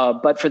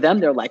 But for them,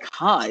 they're like,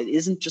 it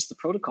isn't just the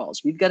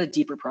protocols. We've got a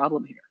deeper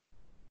problem here.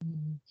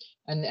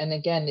 And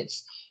again,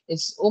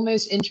 it's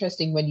almost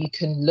interesting when you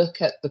can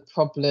look at the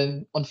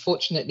problem,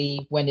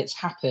 unfortunately, when it's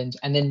happened,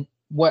 and then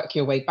work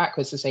your way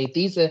backwards to say,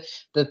 these are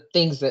the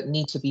things that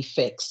need to be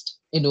fixed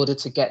in order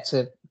to get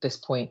to this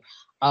point.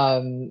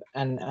 And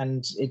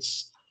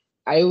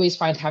I always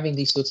find having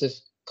these sorts of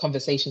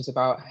conversations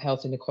about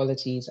health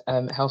inequalities,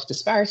 health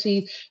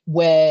disparities,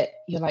 where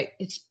you're like,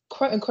 it's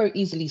quote unquote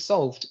easily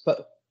solved,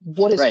 but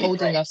what is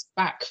holding us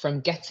back from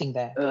getting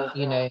there?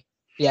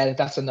 Yeah,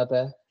 that's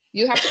another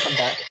You have to come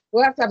back.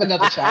 We'll have to have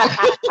another chat.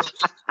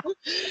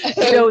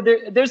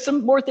 There's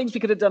some more things we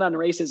could have done on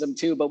racism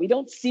too, but we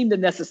don't seem to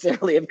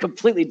necessarily have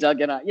completely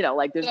dug in on,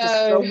 like there's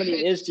just so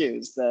many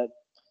issues that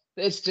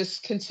it's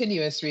just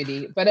continuous,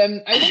 really. But I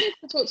wanted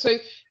to talk. So,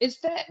 is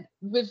that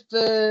with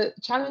the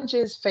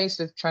challenges faced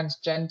with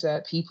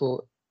transgender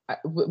people?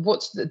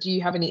 Do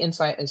you have any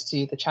insight as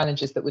to the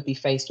challenges that would be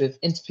faced with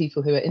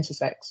people who are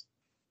intersex?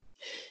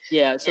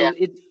 Yeah, so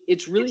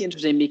it's really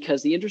interesting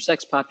because the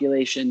intersex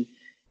population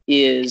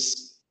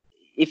is,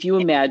 if you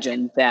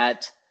imagine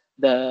that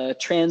the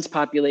trans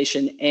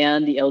population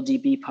and the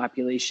LGB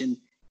population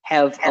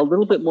have a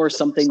little bit more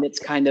something that's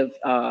kind of,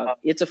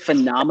 it's a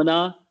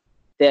phenomena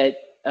that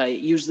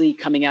usually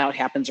coming out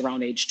happens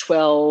around age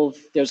 12.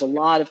 There's a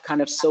lot of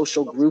kind of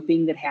social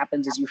grouping that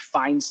happens as you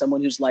find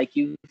someone who's like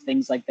you,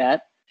 things like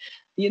that.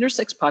 The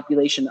intersex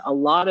population, a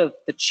lot of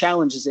the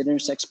challenges that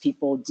intersex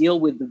people deal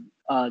with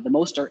the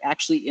most are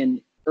actually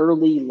in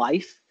early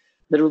life.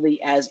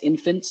 Literally as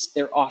infants,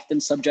 they're often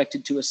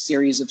subjected to a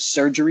series of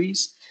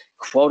surgeries,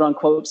 quote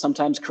unquote,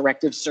 sometimes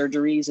corrective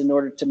surgeries in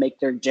order to make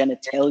their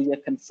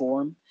genitalia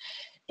conform.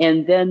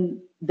 And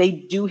then they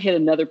do hit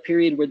another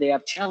period where they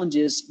have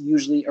challenges,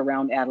 usually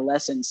around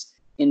adolescence.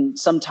 And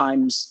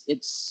sometimes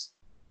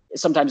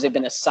they've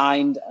been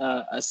assigned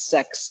a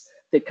sex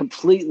that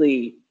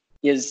completely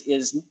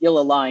is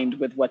ill-aligned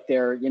with what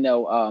their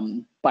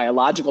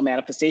biological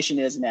manifestation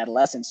is in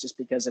adolescence, just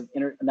because of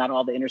not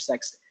all the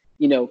intersex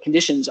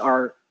conditions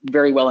are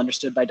very well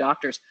understood by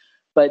doctors.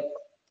 But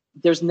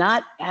there's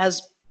not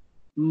as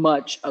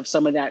much of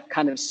some of that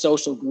kind of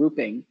social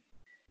grouping.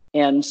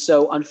 And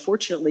so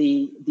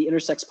unfortunately, the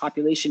intersex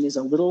population is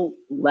a little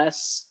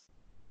less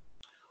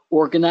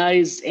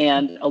organized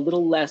and a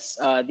little less,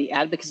 the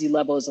advocacy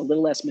level is a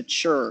little less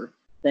mature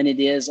than it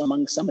is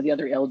among some of the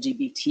other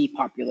LGBT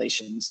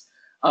populations.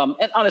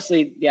 And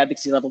honestly, the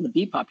advocacy level in the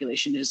B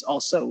population is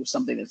also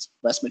something that's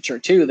less mature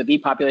too. The B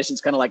population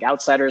is kind of like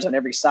outsiders on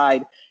every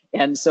side.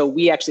 And so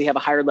we actually have a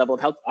higher level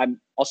of health. I'm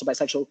also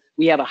bisexual.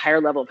 We have a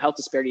higher level of health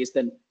disparities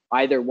than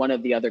either one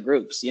of the other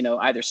groups,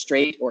 either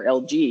straight or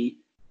LG.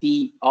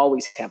 B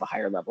always have a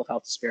higher level of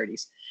health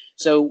disparities.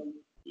 So,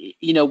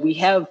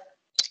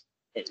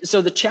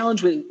 so the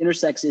challenge with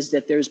intersex is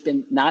that there's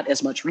been not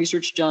as much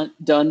research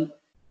done.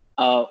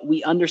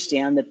 We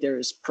understand that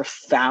there's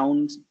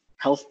profound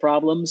health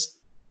problems,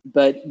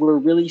 but we're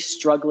really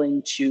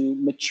struggling to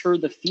mature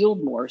the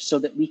field more so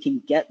that we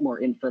can get more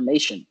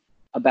information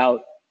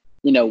about,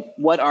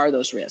 what are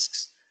those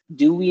risks?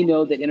 Do we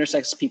know that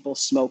intersex people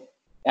smoke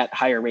at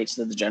higher rates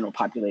than the general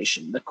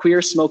population? The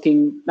queer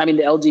smoking, the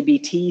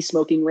LGBT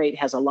smoking rate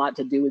has a lot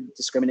to do with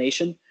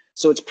discrimination.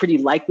 So it's pretty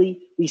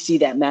likely we see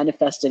that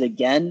manifested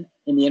again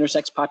in the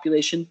intersex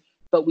population,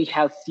 but we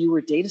have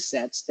fewer data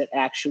sets that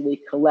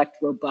actually collect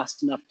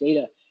robust enough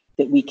data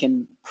that we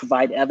can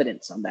provide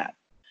evidence on that.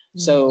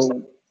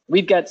 So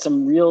we've got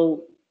some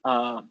real,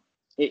 all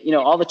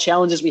the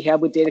challenges we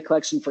have with data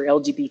collection for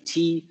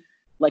LGBT,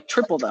 like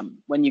triple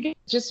them when you get.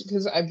 Just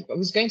because I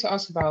was going to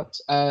ask about,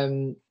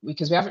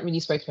 because we haven't really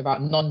spoken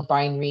about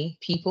non-binary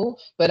people,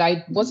 but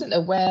I wasn't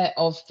aware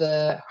of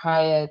the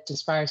higher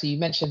disparity. You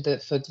mentioned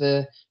that for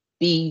the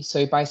B,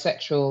 so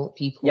bisexual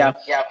people. Yeah.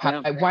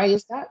 Why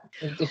is that?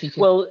 If you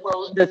could...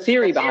 Well, the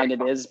theory behind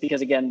it is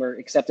because, again,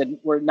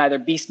 we're neither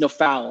beast nor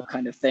fowl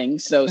kind of thing.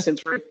 So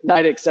since we're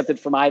not accepted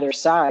from either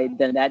side,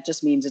 then that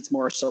just means it's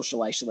more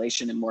social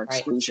isolation and more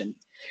exclusion.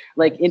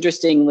 Right. Like,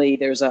 interestingly,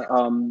 there's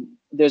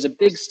a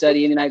big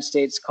study in the United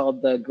States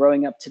called the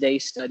Growing Up Today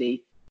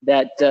study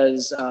that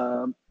does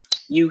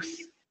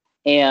youth.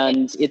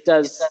 And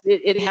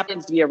it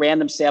happens to be a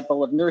random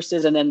sample of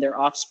nurses, and then their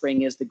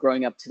offspring is the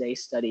Growing Up Today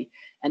study.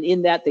 And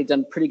in that, they've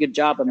done a pretty good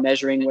job of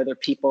measuring whether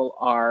people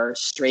are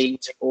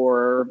straight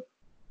or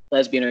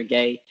lesbian or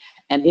gay.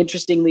 And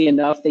interestingly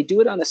enough, they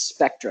do it on a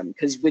spectrum,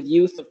 because with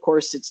youth, of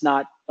course, it's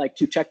not like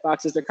two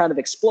checkboxes. They're kind of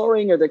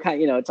exploring, or they're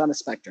kind of, it's on a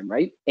spectrum,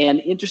 right? And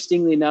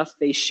interestingly enough,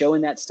 they show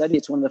in that study,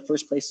 it's one of the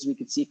first places we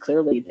could see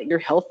clearly that your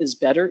health is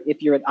better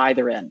if you're at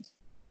either end.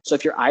 So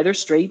if you're either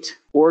straight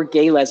or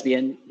gay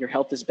lesbian, your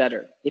health is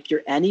better. If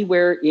you're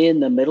anywhere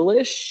in the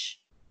middle-ish,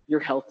 your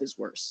health is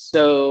worse.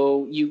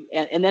 So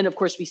and then of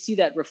course we see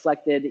that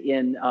reflected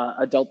in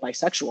adult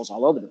bisexuals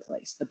all over the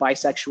place. The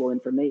bisexual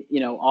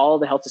information, all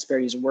the health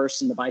disparities are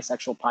worse in the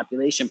bisexual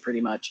population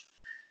pretty much.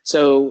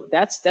 So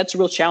that's a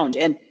real challenge.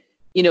 And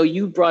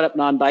you brought up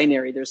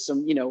non-binary. There's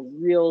some,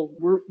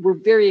 we're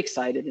very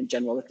excited in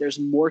general that there's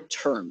more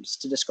terms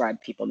to describe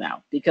people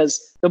now,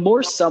 because the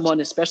more someone,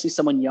 especially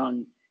someone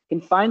young, can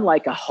find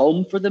like a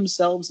home for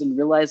themselves and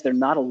realize they're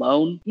not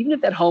alone, even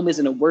if that home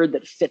isn't a word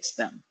that fits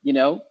them,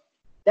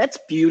 that's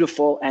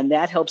beautiful. And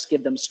that helps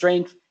give them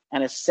strength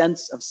and a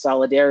sense of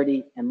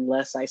solidarity and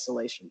less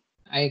isolation.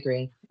 I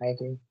agree.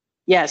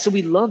 Yeah, so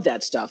we love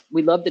that stuff.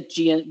 We love that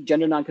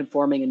gender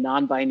nonconforming and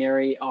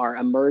non-binary are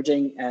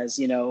emerging as,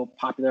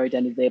 popular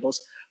identity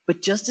labels,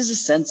 but just as a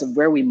sense of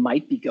where we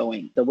might be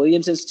going. The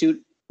Williams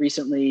Institute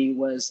recently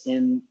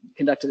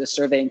conducted a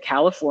survey in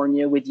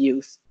California with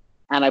youth.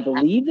 And I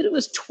believe that it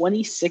was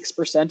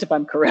 26%, if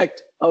I'm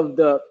correct, of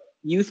the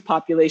youth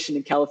population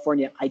in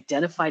California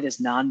identified as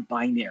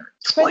non-binary.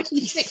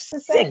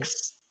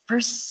 26%.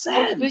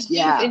 26%.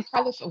 Yeah. In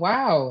California.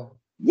 Wow.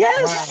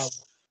 Yes. Wow.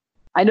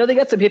 I know they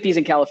got some hippies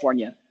in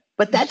California,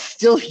 but that's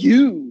still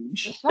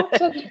huge.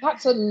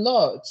 That's a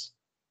lot.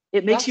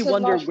 It makes you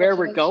wonder where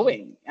we're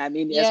going. I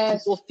mean,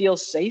 as people feel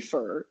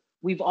safer,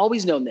 we've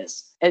always known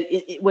this. And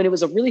when it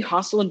was a really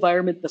hostile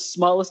environment, the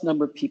smallest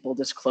number of people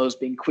disclosed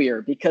being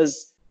queer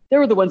because they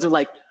were the ones who were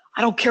like,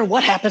 I don't care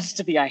what happens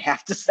to me, I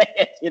have to say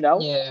it, you know?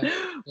 Yeah.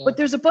 But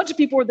there's a bunch of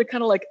people where they're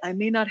kind of like, I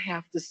may not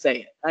have to say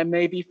it. I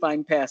may be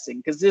fine passing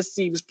because this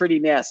seems pretty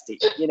nasty.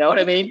 You know what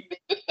I mean?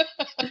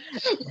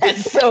 And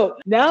so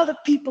now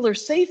that people are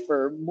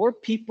safer, more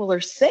people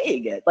are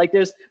saying it. Like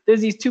there's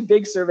these two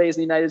big surveys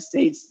in the United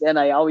States, and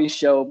I always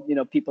show, you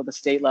know, people at the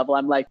state level.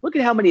 I'm like, look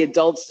at how many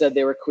adults said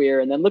they were queer,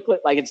 and then look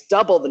like it's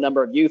double the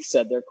number of youth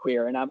said they're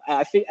queer. And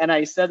I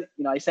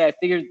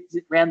figured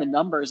it ran the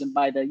numbers, and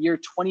by the year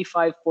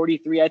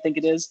 2543, I think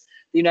it is,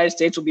 the United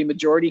States will be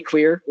majority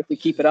queer if we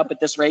keep it up at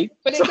this rate.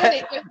 But so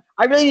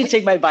I really need to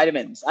take my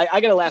vitamins. I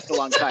got to last a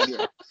long time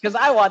here because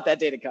I want that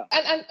day to come.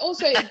 And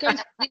also it goes,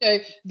 you know,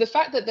 the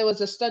fact that there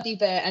was a study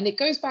there, and it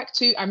goes back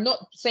to, I'm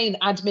not saying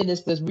admin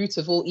is the root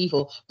of all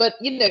evil, but,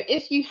 you know,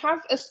 if you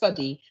have a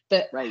study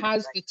that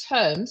has the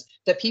terms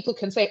that people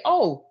can say,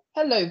 oh,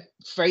 hello,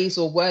 phrase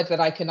or word that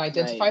I can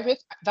identify with,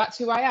 that's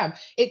who I am.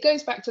 It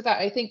goes back to that.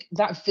 I think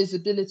that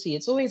visibility,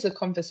 it's always a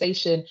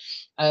conversation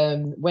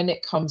when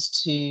it comes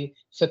to,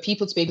 for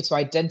people to be able to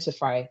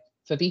identify,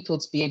 for people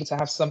to be able to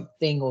have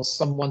something or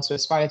someone to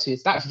aspire to,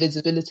 is that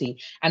visibility.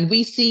 And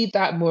we see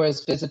that more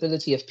as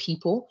visibility of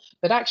people,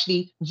 but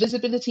actually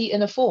visibility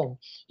in a form,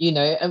 you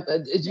know,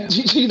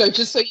 you know,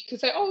 just so you can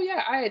say, oh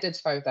yeah, I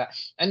identify with that.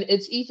 And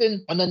it's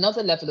even on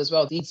another level as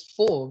well, these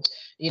forms,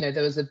 you know,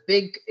 there was a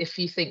big, if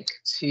you think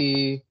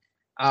to,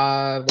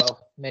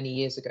 many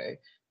years ago,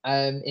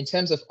 in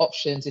terms of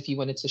options, if you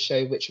wanted to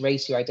show which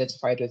race you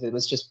identified with, it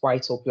was just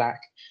white or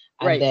black.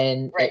 And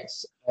then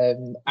it's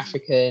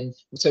African,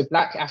 so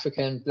Black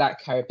African,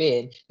 Black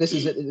Caribbean. This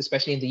is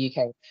especially in the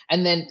UK.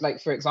 And then, like,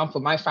 for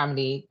example, my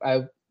family,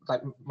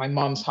 like my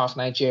mom's half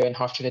Nigerian,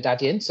 half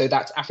Trinidadian, so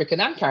that's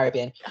African and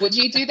Caribbean. What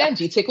do you do then?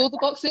 Do you tick all the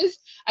boxes?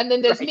 And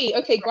then there's me.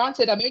 Okay,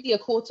 granted, I'm only a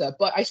quarter,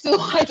 but I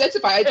still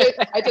identify. I don't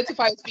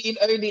identify as being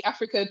only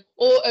African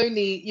or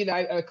only, you know,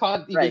 I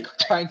can't even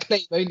try and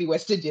claim only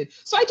West Indian.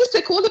 So I just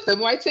tick all of them,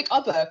 or I tick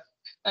other.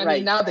 I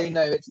mean, now they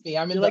know it's me.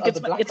 I'm in like,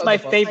 it's my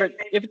favorite.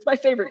 If it's my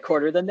favorite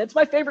quarter, then it's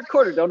my favorite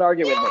quarter. Don't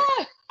argue with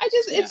me.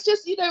 It's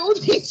just, you know, all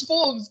these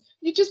forms.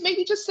 You just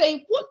maybe just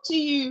say, what do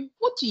you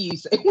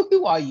say?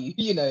 Who are you?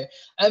 You know,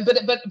 but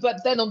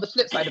then on the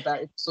flip side of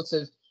that, it's sort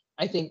of,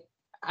 I think,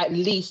 at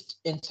least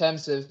in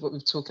terms of what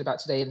we've talked about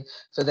today, and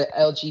for the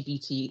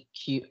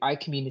LGBTQI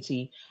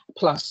community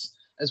plus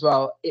as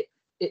well, it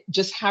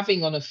just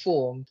having on a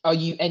form, are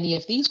you any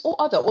of these or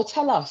other, or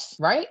tell us,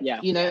 right?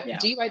 You know,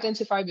 do you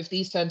identify with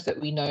these terms that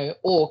we know,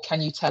 or can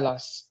you tell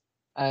us?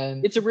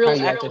 It's a real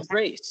act of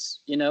grace,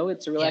 you know,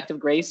 it's a real act of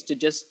grace to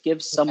just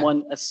give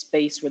someone a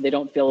space where they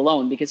don't feel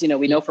alone, because, you know,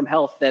 we know from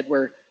health that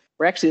we're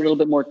actually a little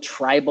bit more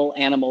tribal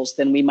animals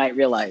than we might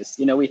realize.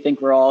 You know, we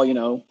think we're all, you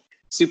know,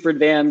 super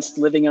advanced,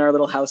 living in our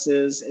little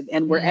houses,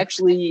 and we're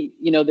actually,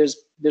 you know,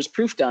 there's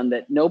proof done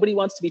that nobody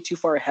wants to be too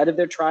far ahead of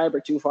their tribe or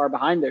too far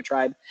behind their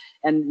tribe,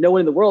 and no one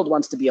in the world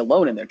wants to be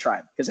alone in their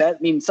tribe, because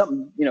that means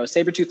something, you know,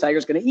 saber-toothed tiger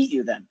is going to eat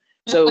you then.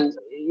 So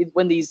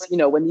when these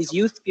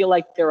youth feel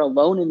like they're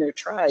alone in their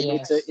tribe,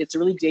 it's a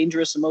really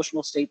dangerous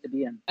emotional state to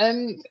be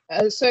in.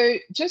 So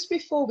just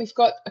before, we've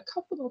got a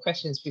couple more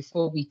questions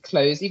before we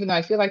close, even though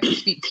I feel like we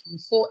speak to you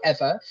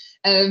forever.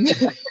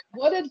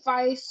 What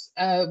advice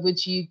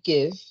would you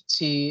give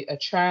to a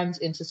trans,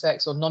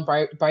 intersex, or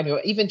non-binary,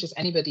 or even just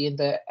anybody in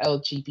the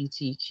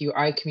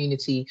LGBTQI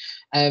community,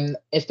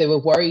 if they were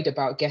worried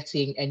about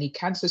getting any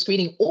cancer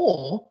screening,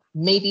 or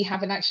maybe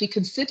haven't actually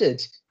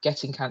considered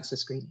getting cancer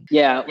screening?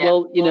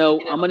 Well, you know,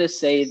 I'm going to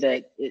say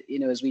that, you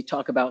know, as we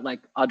talk about,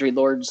 like Audre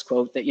Lorde's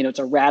quote, that, you know, it's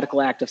a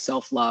radical act of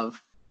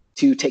self-love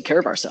to take care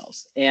of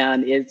ourselves.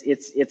 And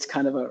it's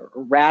kind of a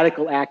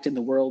radical act in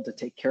the world to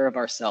take care of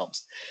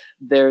ourselves.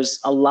 There's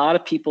a lot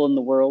of people in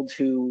the world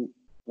who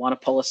want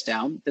to pull us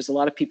down. There's a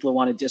lot of people who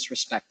want to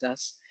disrespect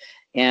us.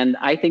 And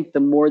I think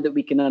the more that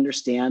we can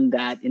understand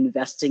that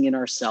investing in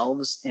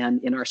ourselves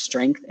and in our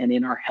strength and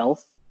in our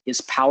health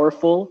is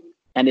powerful,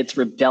 and it's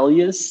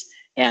rebellious,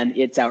 and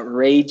it's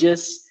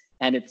outrageous,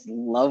 and it's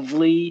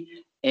lovely,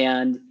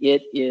 and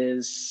it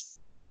is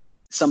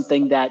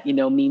something that, you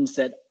know, means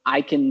that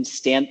I can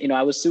stand, you know,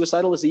 I was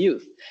suicidal as a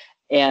youth,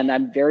 and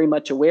I'm very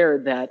much aware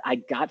that I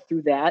got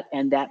through that,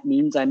 and that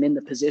means I'm in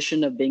the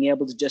position of being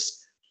able to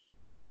just,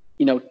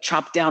 you know,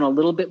 chop down a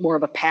little bit more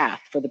of a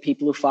path for the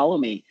people who follow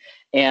me.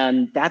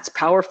 And that's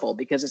powerful,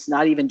 because it's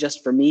not even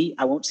just for me.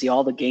 I won't see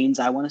all the gains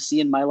I want to see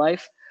in my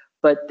life,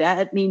 but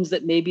that means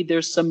that maybe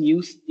there's some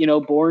youth, you know,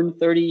 born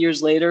 30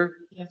 years later,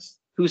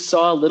 who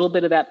saw a little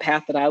bit of that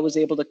path that I was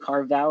able to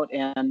carve out.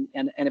 And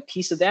a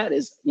piece of that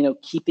is, you know,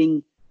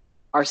 keeping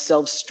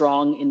ourselves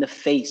strong in the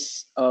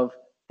face of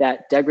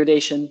that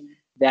degradation,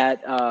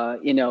 that,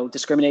 you know,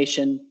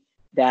 discrimination,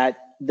 that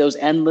those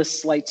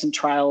endless slights and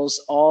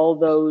trials, all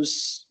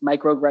those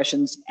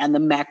microaggressions and the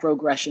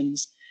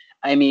macroaggressions,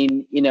 I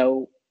mean,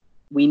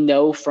 we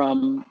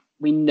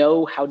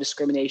know how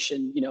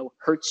discrimination,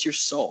 hurts your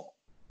soul.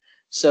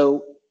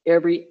 So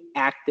every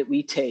act that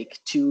we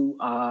take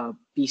to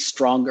be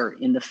stronger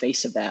in the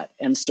face of that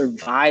and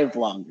survive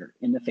longer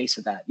in the face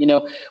of that.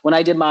 When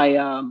I did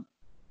my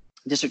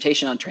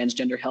dissertation on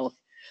transgender health,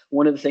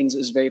 one of the things that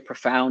was very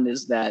profound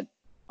is that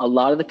a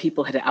lot of the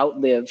people had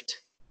outlived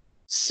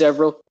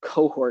several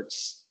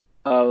cohorts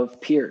of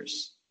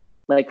peers.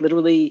 Like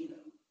literally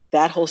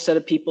that whole set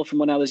of people from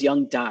when I was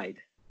young died.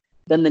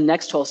 Then the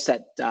next whole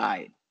set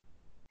died.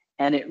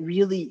 And it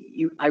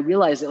really, I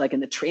realized that like in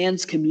the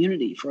trans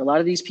community, for a lot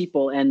of these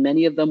people, and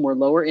many of them were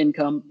lower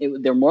income,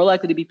 they're more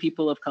likely to be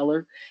people of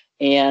color,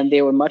 and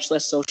they were much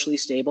less socially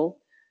stable,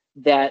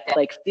 that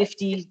like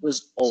 50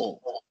 was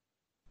old.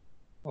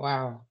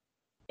 Wow.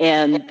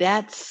 And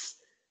that's,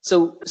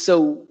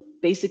 so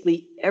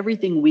basically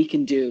everything we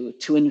can do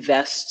to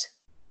invest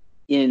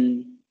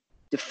in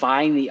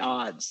defying the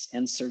odds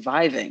and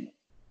surviving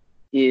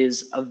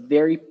is a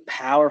very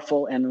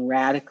powerful and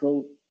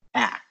radical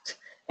act.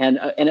 And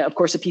of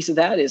course, a piece of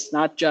that is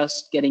not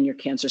just getting your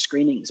cancer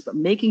screenings, but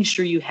making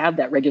sure you have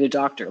that regular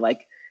doctor.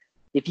 Like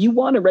if you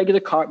want a regular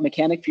car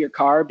mechanic for your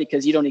car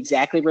because you don't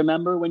exactly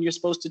remember when you're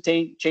supposed to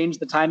change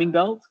the timing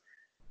belt,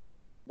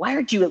 why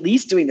aren't you at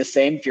least doing the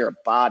same for your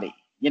body?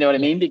 You know what I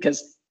mean?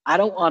 Because I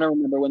don't want to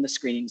remember when the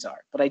screenings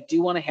are, but I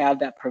do want to have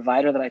that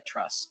provider that I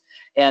trust.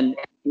 And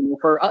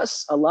for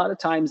us, a lot of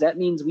times that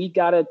means we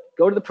got to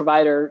go to the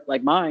provider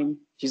like mine.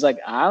 She's like,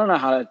 I don't know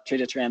how to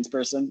treat a trans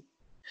person.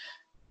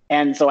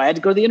 And so I had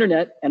to go to the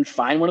internet and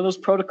find one of those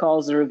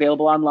protocols that are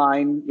available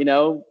online.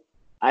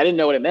 I didn't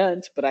know what it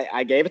meant, but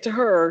I gave it to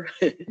her.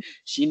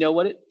 She knew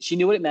what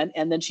it meant.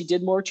 And then she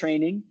did more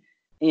training,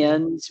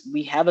 and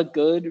we have a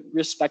good,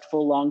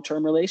 respectful,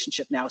 long-term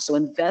relationship now. So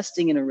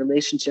investing in a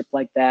relationship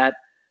like that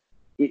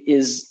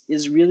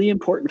is really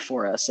important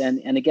for us.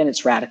 And again,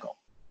 it's radical.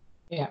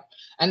 Yeah.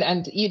 And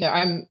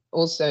I'm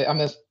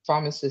a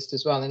pharmacist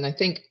as well. And I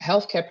think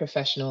healthcare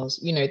professionals,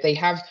 they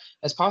have,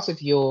 as part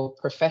of your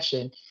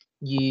profession,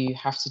 you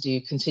have to do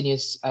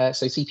continuous,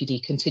 so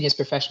CPD, continuous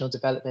professional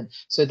development.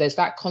 So there's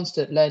that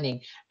constant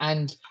learning.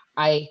 And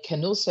I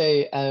can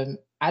also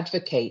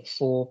advocate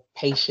for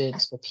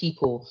patients, for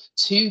people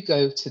to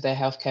go to their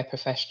healthcare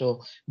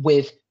professional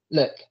with,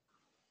 look,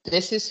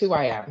 this is who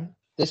I am.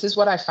 This is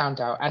what I found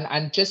out.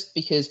 And just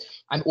because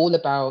I'm all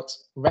about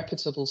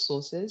reputable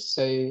sources,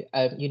 so,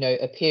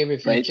 a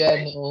peer-reviewed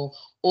journal,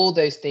 all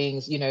those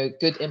things,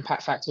 good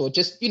impact factor, or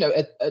just,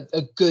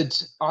 a good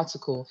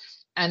article,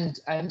 and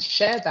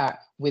share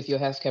that with your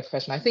healthcare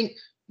professional. I think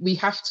we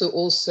have to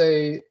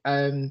also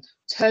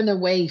turn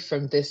away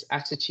from this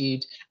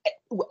attitude.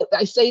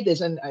 I say this,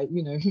 and I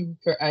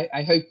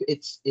hope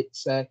it's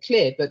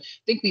clear, but I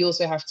think we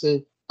also have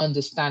to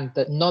understand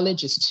that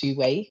knowledge is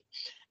two-way,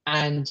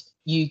 and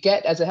you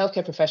get, as a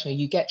healthcare professional,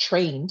 you get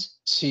trained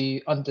to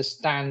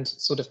understand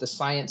sort of the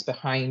science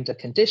behind a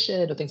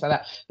condition or things like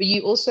that. But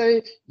you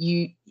also,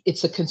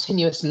 it's a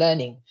continuous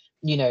learning,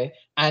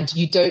 and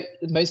you don't,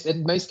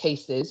 in most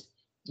cases,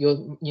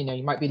 you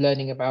might be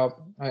learning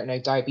about, I don't know,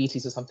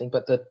 diabetes or something,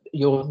 but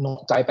you're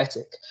not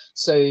diabetic.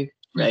 So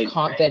you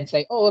can't then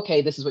say, oh,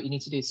 okay, this is what you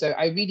need to do. So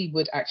I really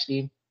would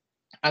actually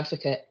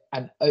advocate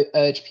and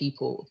urge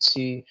people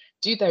to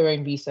do their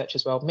own research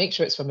as well, make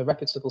sure it's from a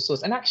reputable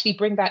source, and actually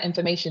bring that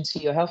information to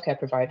your healthcare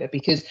provider,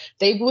 because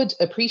they would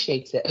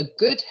appreciate it. A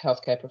good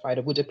healthcare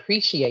provider would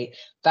appreciate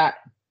that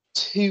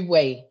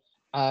two-way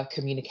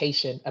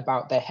communication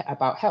about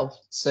health.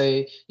 So,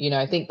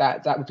 I think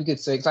that would be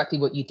good. So exactly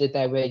what you did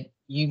there, where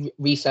you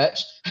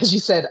research, as you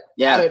said,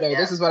 I don't know,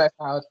 this is what I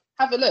found.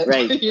 Have a look.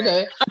 Right. I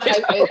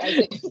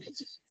think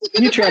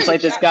you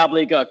translate this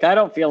gobbledygook. I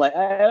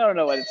don't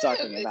know what it's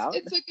talking about.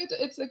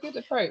 It's a good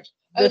approach.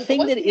 The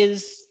thing that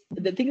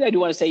I do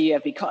want to say you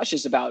have to be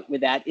cautious about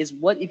with that is,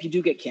 what if you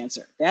do get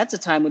cancer? That's a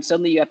time when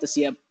suddenly you have to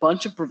see a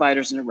bunch of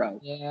providers in a row,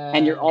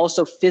 and you're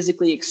also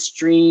physically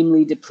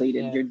extremely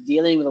depleted. Yeah. You're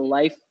dealing with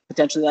a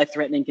potentially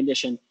life-threatening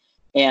condition,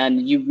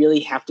 and you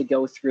really have to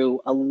go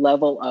through a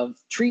level of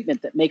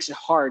treatment that makes it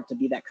hard to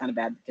be that kind of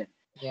advocate.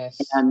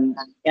 Yes. And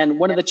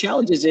one of the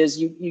challenges is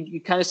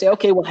you kind of say,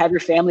 okay, well, have your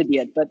family be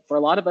it. But for a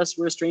lot of us,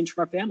 we're estranged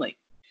from our family.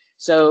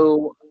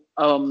 So,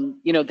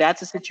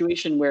 that's a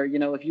situation where,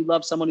 if you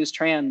love someone who's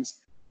trans,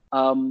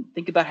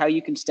 think about how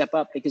you can step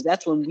up, because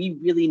that's when we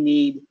really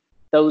need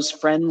those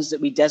friends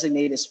that we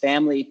designate as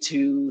family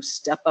to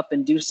step up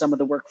and do some of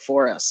the work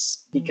for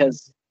us,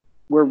 because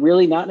we're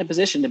really not in a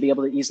position to be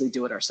able to easily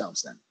do it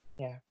ourselves then.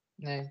 Yeah,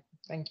 no,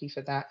 thank you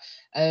for that.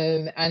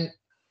 And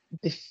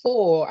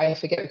before I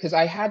forget, because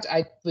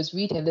I was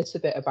reading a little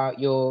bit about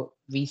your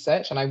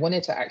research, and I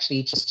wanted to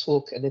actually just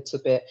talk a little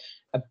bit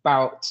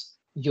about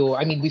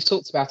we've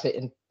talked about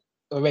it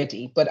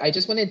already, but I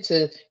just wanted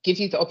to give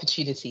you the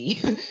opportunity,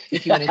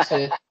 if you wanted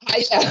to,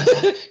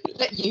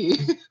 let you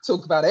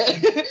talk about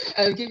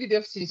it, give you the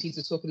opportunity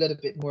to talk a little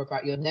bit more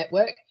about your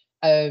network,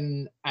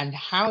 and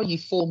how you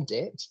formed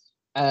it,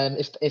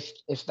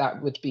 If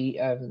that would be,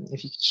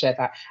 if you could share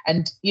that,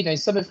 and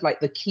some of like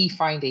the key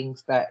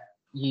findings that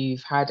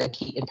you've had and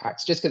key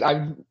impacts, just because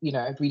I'd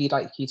really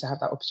like you to have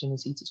that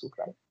opportunity to talk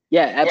about it.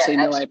 Yeah,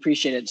 absolutely. No, I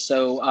appreciate it.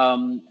 So,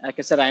 like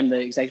I said, I'm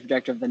the executive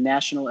director of the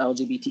National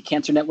LGBT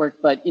Cancer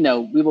Network, but we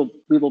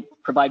will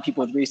provide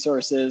people with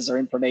resources or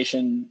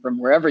information from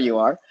wherever you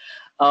are,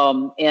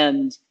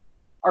 and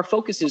our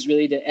focus is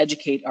really to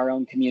educate our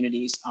own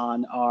communities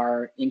on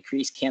our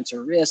increased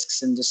cancer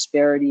risks and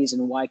disparities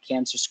and why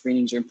cancer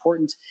screenings are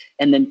important,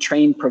 and then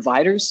train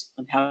providers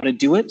on how to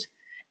do it,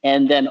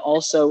 and then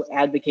also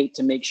advocate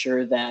to make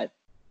sure that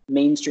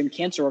mainstream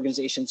cancer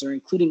organizations are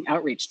including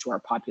outreach to our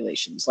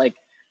populations. Like,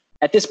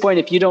 at this point,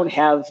 if you don't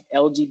have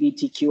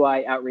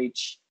LGBTQI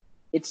outreach,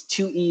 it's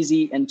too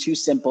easy and too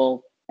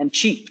simple and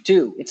cheap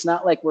too. It's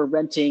not like we're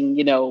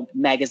renting,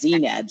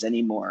 magazine ads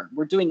anymore.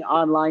 We're doing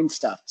online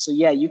stuff. So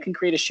yeah, you can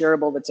create a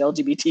shareable that's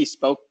LGBT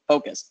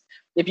focused.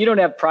 If you don't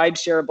have Pride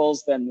shareables,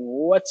 then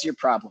what's your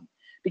problem?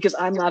 Because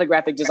I'm not a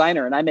graphic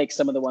designer and I make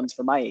some of the ones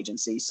for my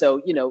agency.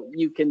 So,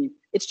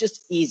 it's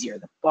just easier.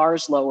 The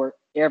bar's lower.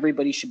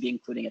 Everybody should be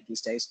including it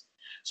these days.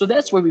 So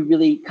that's where we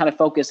really kind of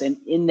focus. And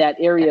in that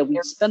area, we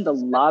spend a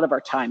lot of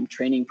our time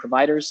training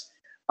providers.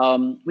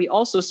 We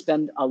also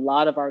spend a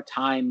lot of our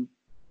time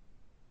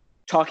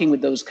talking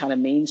with those kind of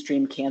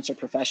mainstream cancer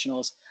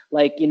professionals.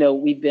 Like,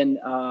 we've been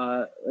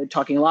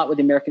talking a lot with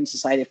the American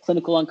Society of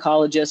Clinical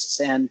Oncologists,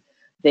 and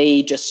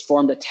they just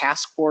formed a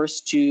task force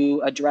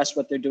to address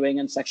what they're doing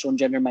on sexual and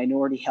gender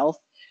minority health.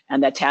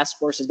 And that task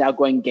force is now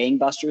going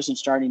gangbusters and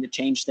starting to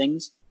change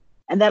things.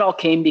 And that all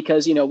came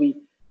because,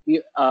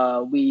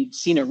 we've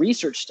seen a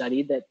research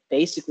study that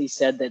basically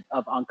said that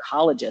of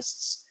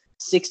oncologists,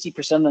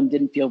 60% of them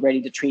didn't feel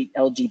ready to treat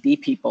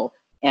LGB people,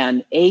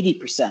 and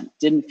 80%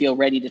 didn't feel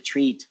ready to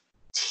treat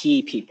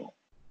T people.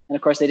 And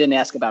of course, they didn't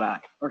ask about I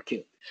or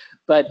Q.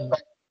 But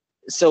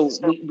so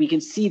we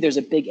can see there's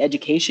a big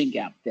education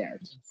gap there.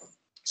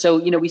 So,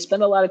 we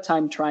spend a lot of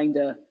time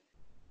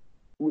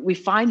we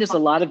find there's a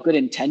lot of good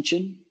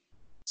intention.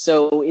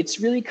 So it's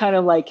really kind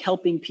of like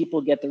helping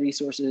people get the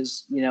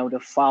resources, to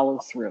follow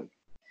through.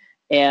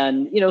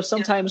 And,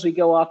 sometimes we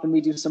go off and we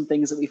do some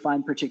things that we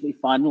find particularly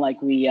fun.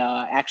 Like we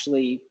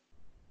actually,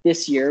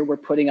 this year, we're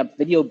putting up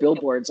video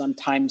billboards on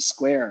Times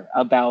Square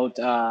about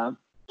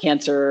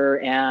cancer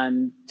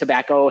and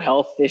tobacco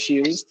health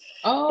issues.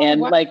 Oh, and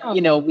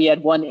wow. We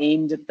had one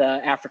aimed at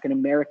the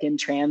African-American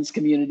trans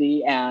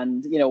community,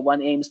 and,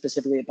 one aimed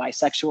specifically at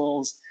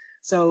bisexuals.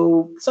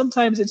 So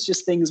sometimes it's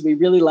just things we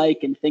really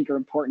like and think are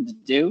important to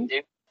do.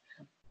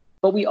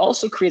 But we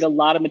also create a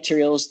lot of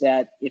materials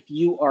that, if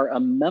you are a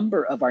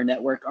member of our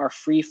network, are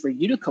free for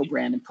you to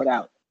co-brand and put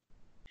out.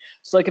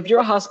 So like if you're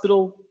a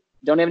hospital,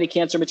 don't have any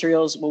cancer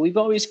materials, well, we've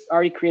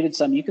already created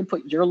some. You can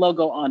put your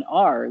logo on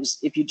ours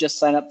if you just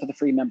sign up for the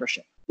free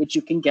membership, which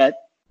you can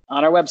get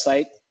on our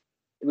website,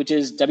 which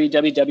is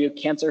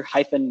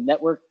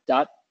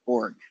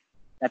www.cancer-network.org.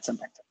 That's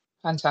something.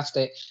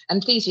 Fantastic.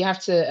 And please, you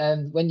have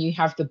to, when you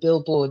have the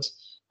billboard,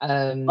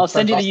 I'll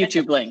send you the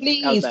YouTube link.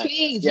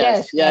 Please.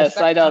 Yes,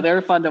 I know.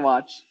 They're fun to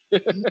watch.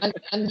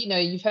 and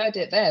you've heard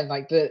it there.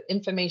 Like, the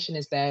information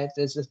is there.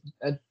 There's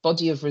a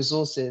body of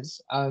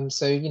resources.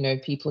 So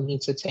people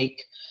need to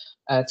take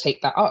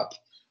that up.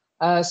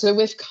 So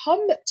we've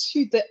come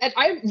to the end.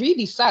 I'm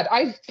really sad.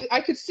 I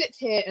could sit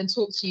here and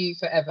talk to you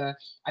forever.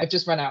 I've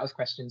just run out of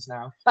questions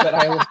now. But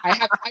I run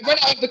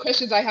out of the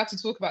questions I have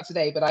to talk about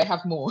today. But I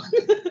have more.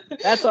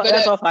 That's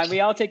all fine. We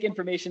all take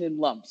information in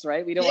lumps,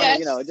 right? We don't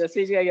want to, just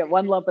you gotta get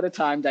one lump at a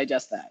time,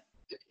 digest that.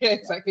 Yeah,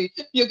 exactly.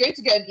 You're going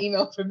to get an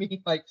email from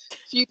me like a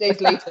few days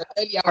later.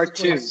 Part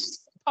two.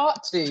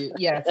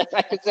 Yes,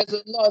 because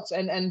there's a lot,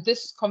 and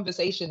this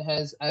conversation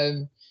has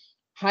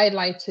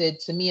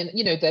highlighted to me, and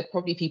there are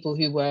probably people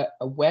who were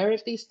aware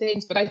of these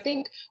things, but I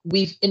think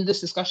in this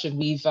discussion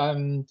we've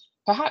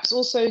perhaps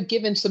also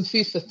given some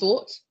food for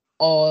thought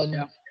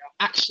on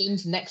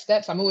actions, next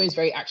steps. I'm always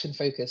very action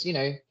focused.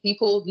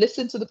 People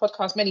listen to the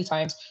podcast many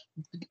times,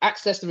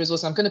 access the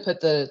resource. I'm going to put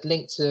the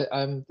link to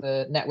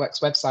the network's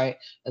website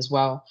as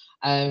well.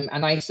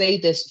 And I say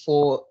this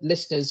for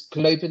listeners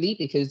globally,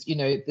 because,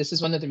 this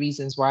is one of the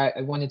reasons why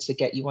I wanted to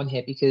get you on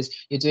here, because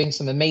you're doing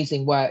some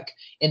amazing work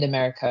in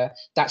America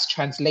that's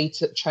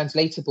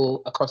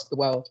translatable across the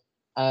world.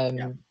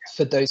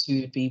 For those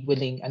who would be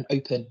willing and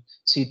open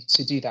to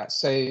do that.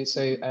 So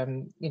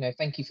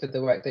thank you for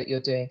the work that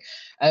you're doing.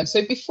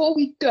 So before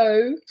we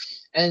go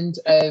and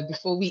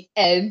before we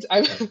end,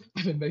 I'm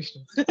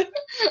emotional.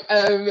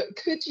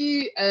 Could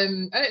you,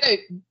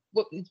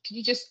 could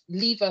you just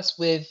leave us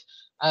with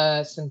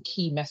some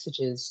key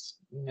messages,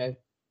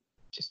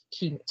 just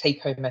key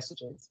take-home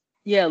messages?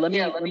 Yeah, let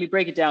me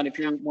break it down. If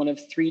you're one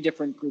of three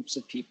different groups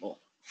of people,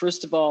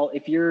 first of all,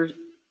 if you're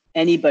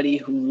anybody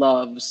who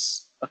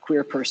loves a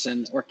queer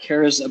person or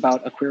cares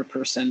about a queer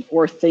person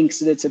or thinks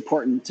that it's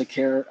important to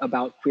care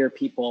about queer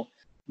people,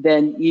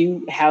 then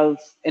you have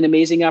an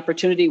amazing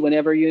opportunity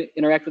whenever you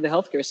interact with the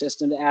healthcare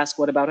system to ask,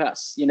 what about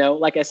us?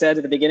 Like I said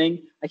at the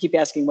beginning, I keep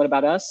asking, what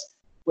about us?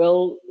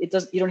 Well, you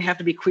don't have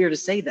to be queer to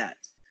say that.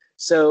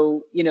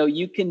 So,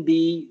 you can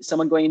be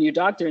someone going to your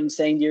doctor and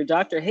saying to your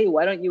doctor, hey,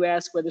 why don't you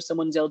ask whether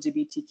someone's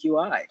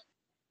LGBTQI?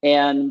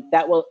 And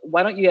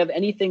why don't you have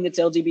anything that's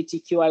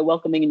LGBTQI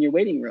welcoming in your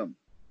waiting room?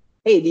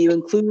 Hey, do you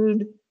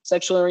include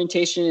sexual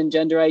orientation and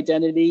gender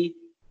identity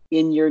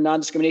in your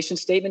non-discrimination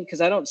statement?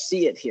 Because I don't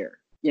see it here,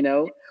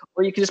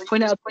 Or you can just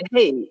point out,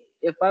 hey,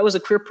 if I was a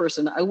queer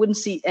person, I wouldn't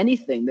see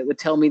anything that would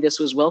tell me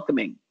this was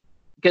welcoming.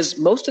 Because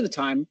most of the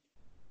time,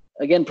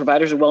 again,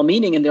 providers are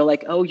well-meaning and they're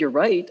like, oh, you're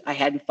right. I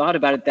hadn't thought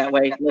about it that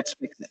way. Let's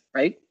fix it,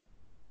 right?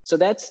 So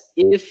that's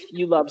if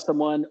you love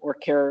someone or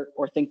care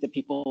or think that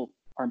people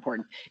are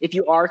important. If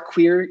you are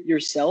queer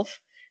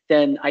yourself,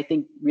 then I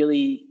think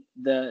really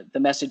the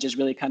message is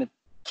really kind of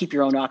keep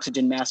your own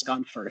oxygen mask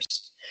on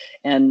first.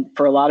 And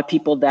for a lot of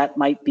people, that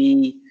might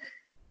be,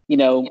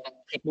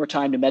 take more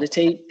time to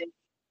meditate,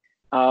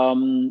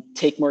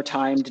 take more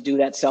time to do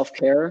that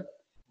self-care.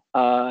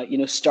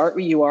 Start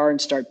where you are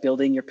and start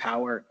building your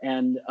power.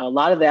 And a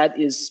lot of that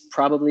is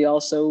probably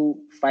also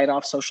fight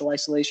off social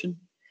isolation.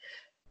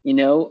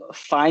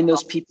 Find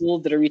those people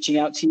that are reaching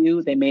out to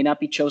you. They may not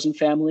be chosen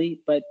family,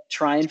 but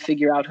try and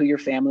figure out who your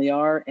family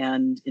are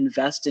and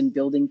invest in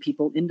building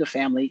people into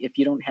family if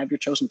you don't have your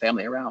chosen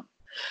family around.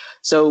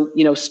 So,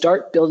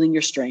 start building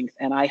your strength.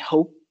 And I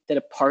hope that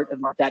a part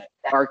of that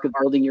arc of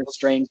building your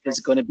strength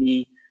is going to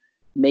be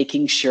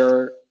making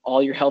sure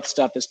all your health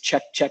stuff is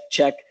check.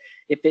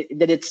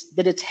 That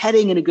it's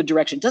heading in a good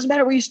direction. It doesn't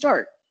matter where you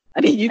start.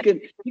 I mean, you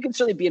can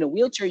certainly be in a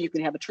wheelchair, you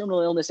can have a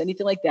terminal illness,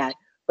 anything like that,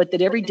 but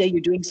that every day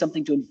you're doing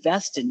something to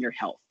invest in your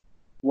health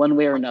one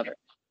way or another,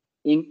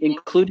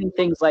 including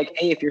things like,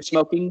 hey, if you're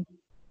smoking,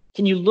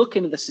 can you look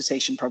into the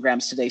cessation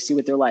programs today, see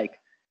what they're like?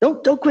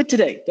 Don't quit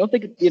today. Don't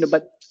think,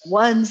 but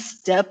one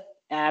step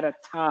at a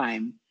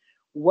time,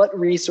 what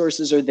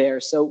resources are there?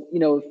 So,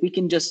 if we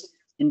can just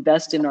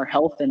invest in our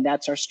health, and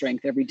that's our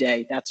strength every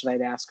day, that's what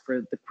I'd ask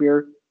for the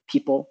queer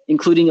people,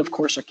 including, of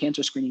course, our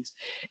cancer screenings.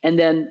 And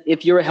then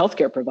if you're a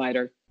healthcare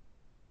provider,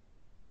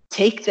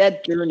 take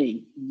that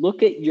journey,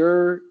 look at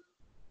your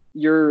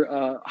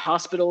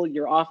hospital,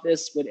 your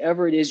office,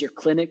 whatever it is, your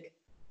clinic,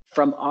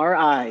 from our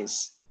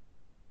eyes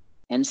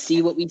and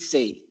see what we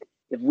see.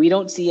 If we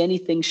don't see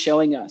anything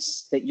showing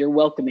us that you're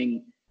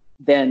welcoming,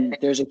 then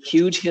there's a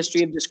huge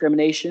history of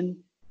discrimination,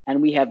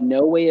 and we have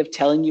no way of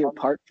telling you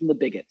apart from the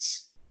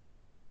bigots.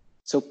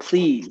 So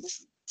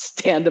please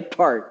stand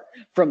apart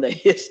from the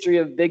history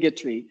of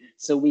bigotry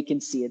so we can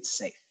see it's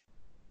safe.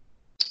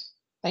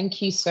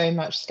 Thank you so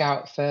much,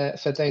 Scout,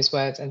 for those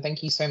words, and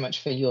thank you so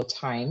much for your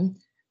time.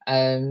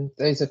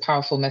 Those are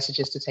powerful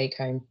messages to take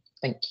home.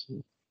 Thank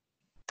you.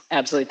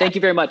 Absolutely. Thank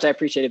you very much. I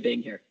appreciate it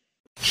being here.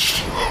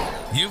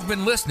 You've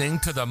been listening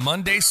to the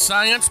Monday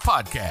Science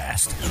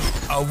Podcast,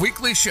 a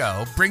weekly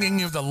show bringing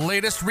you the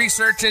latest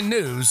research and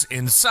news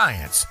in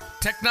science,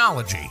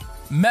 technology,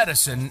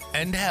 medicine,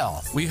 and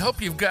health. We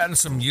hope you've gotten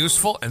some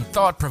useful and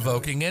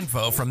thought-provoking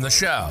info from the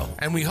show,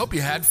 and we hope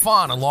you had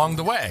fun along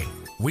the way.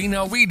 We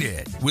know we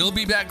did. We'll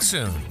be back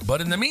soon,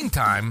 but in the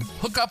meantime,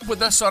 hook up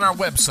with us on our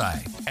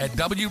website at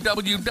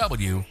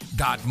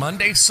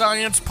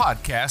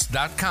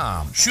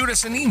www.mondaysciencepodcast.com. Shoot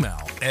us an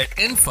email at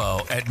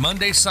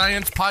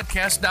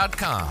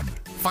info@mondaysciencepodcast.com.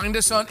 Find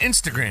us on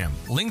Instagram,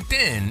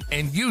 LinkedIn,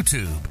 and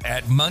YouTube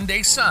at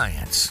Monday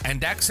Science,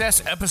 and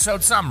access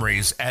episode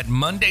summaries at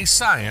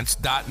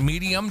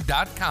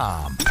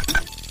mondayscience.medium.com.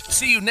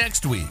 See you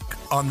next week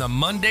on the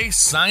Monday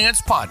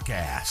Science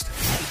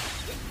Podcast.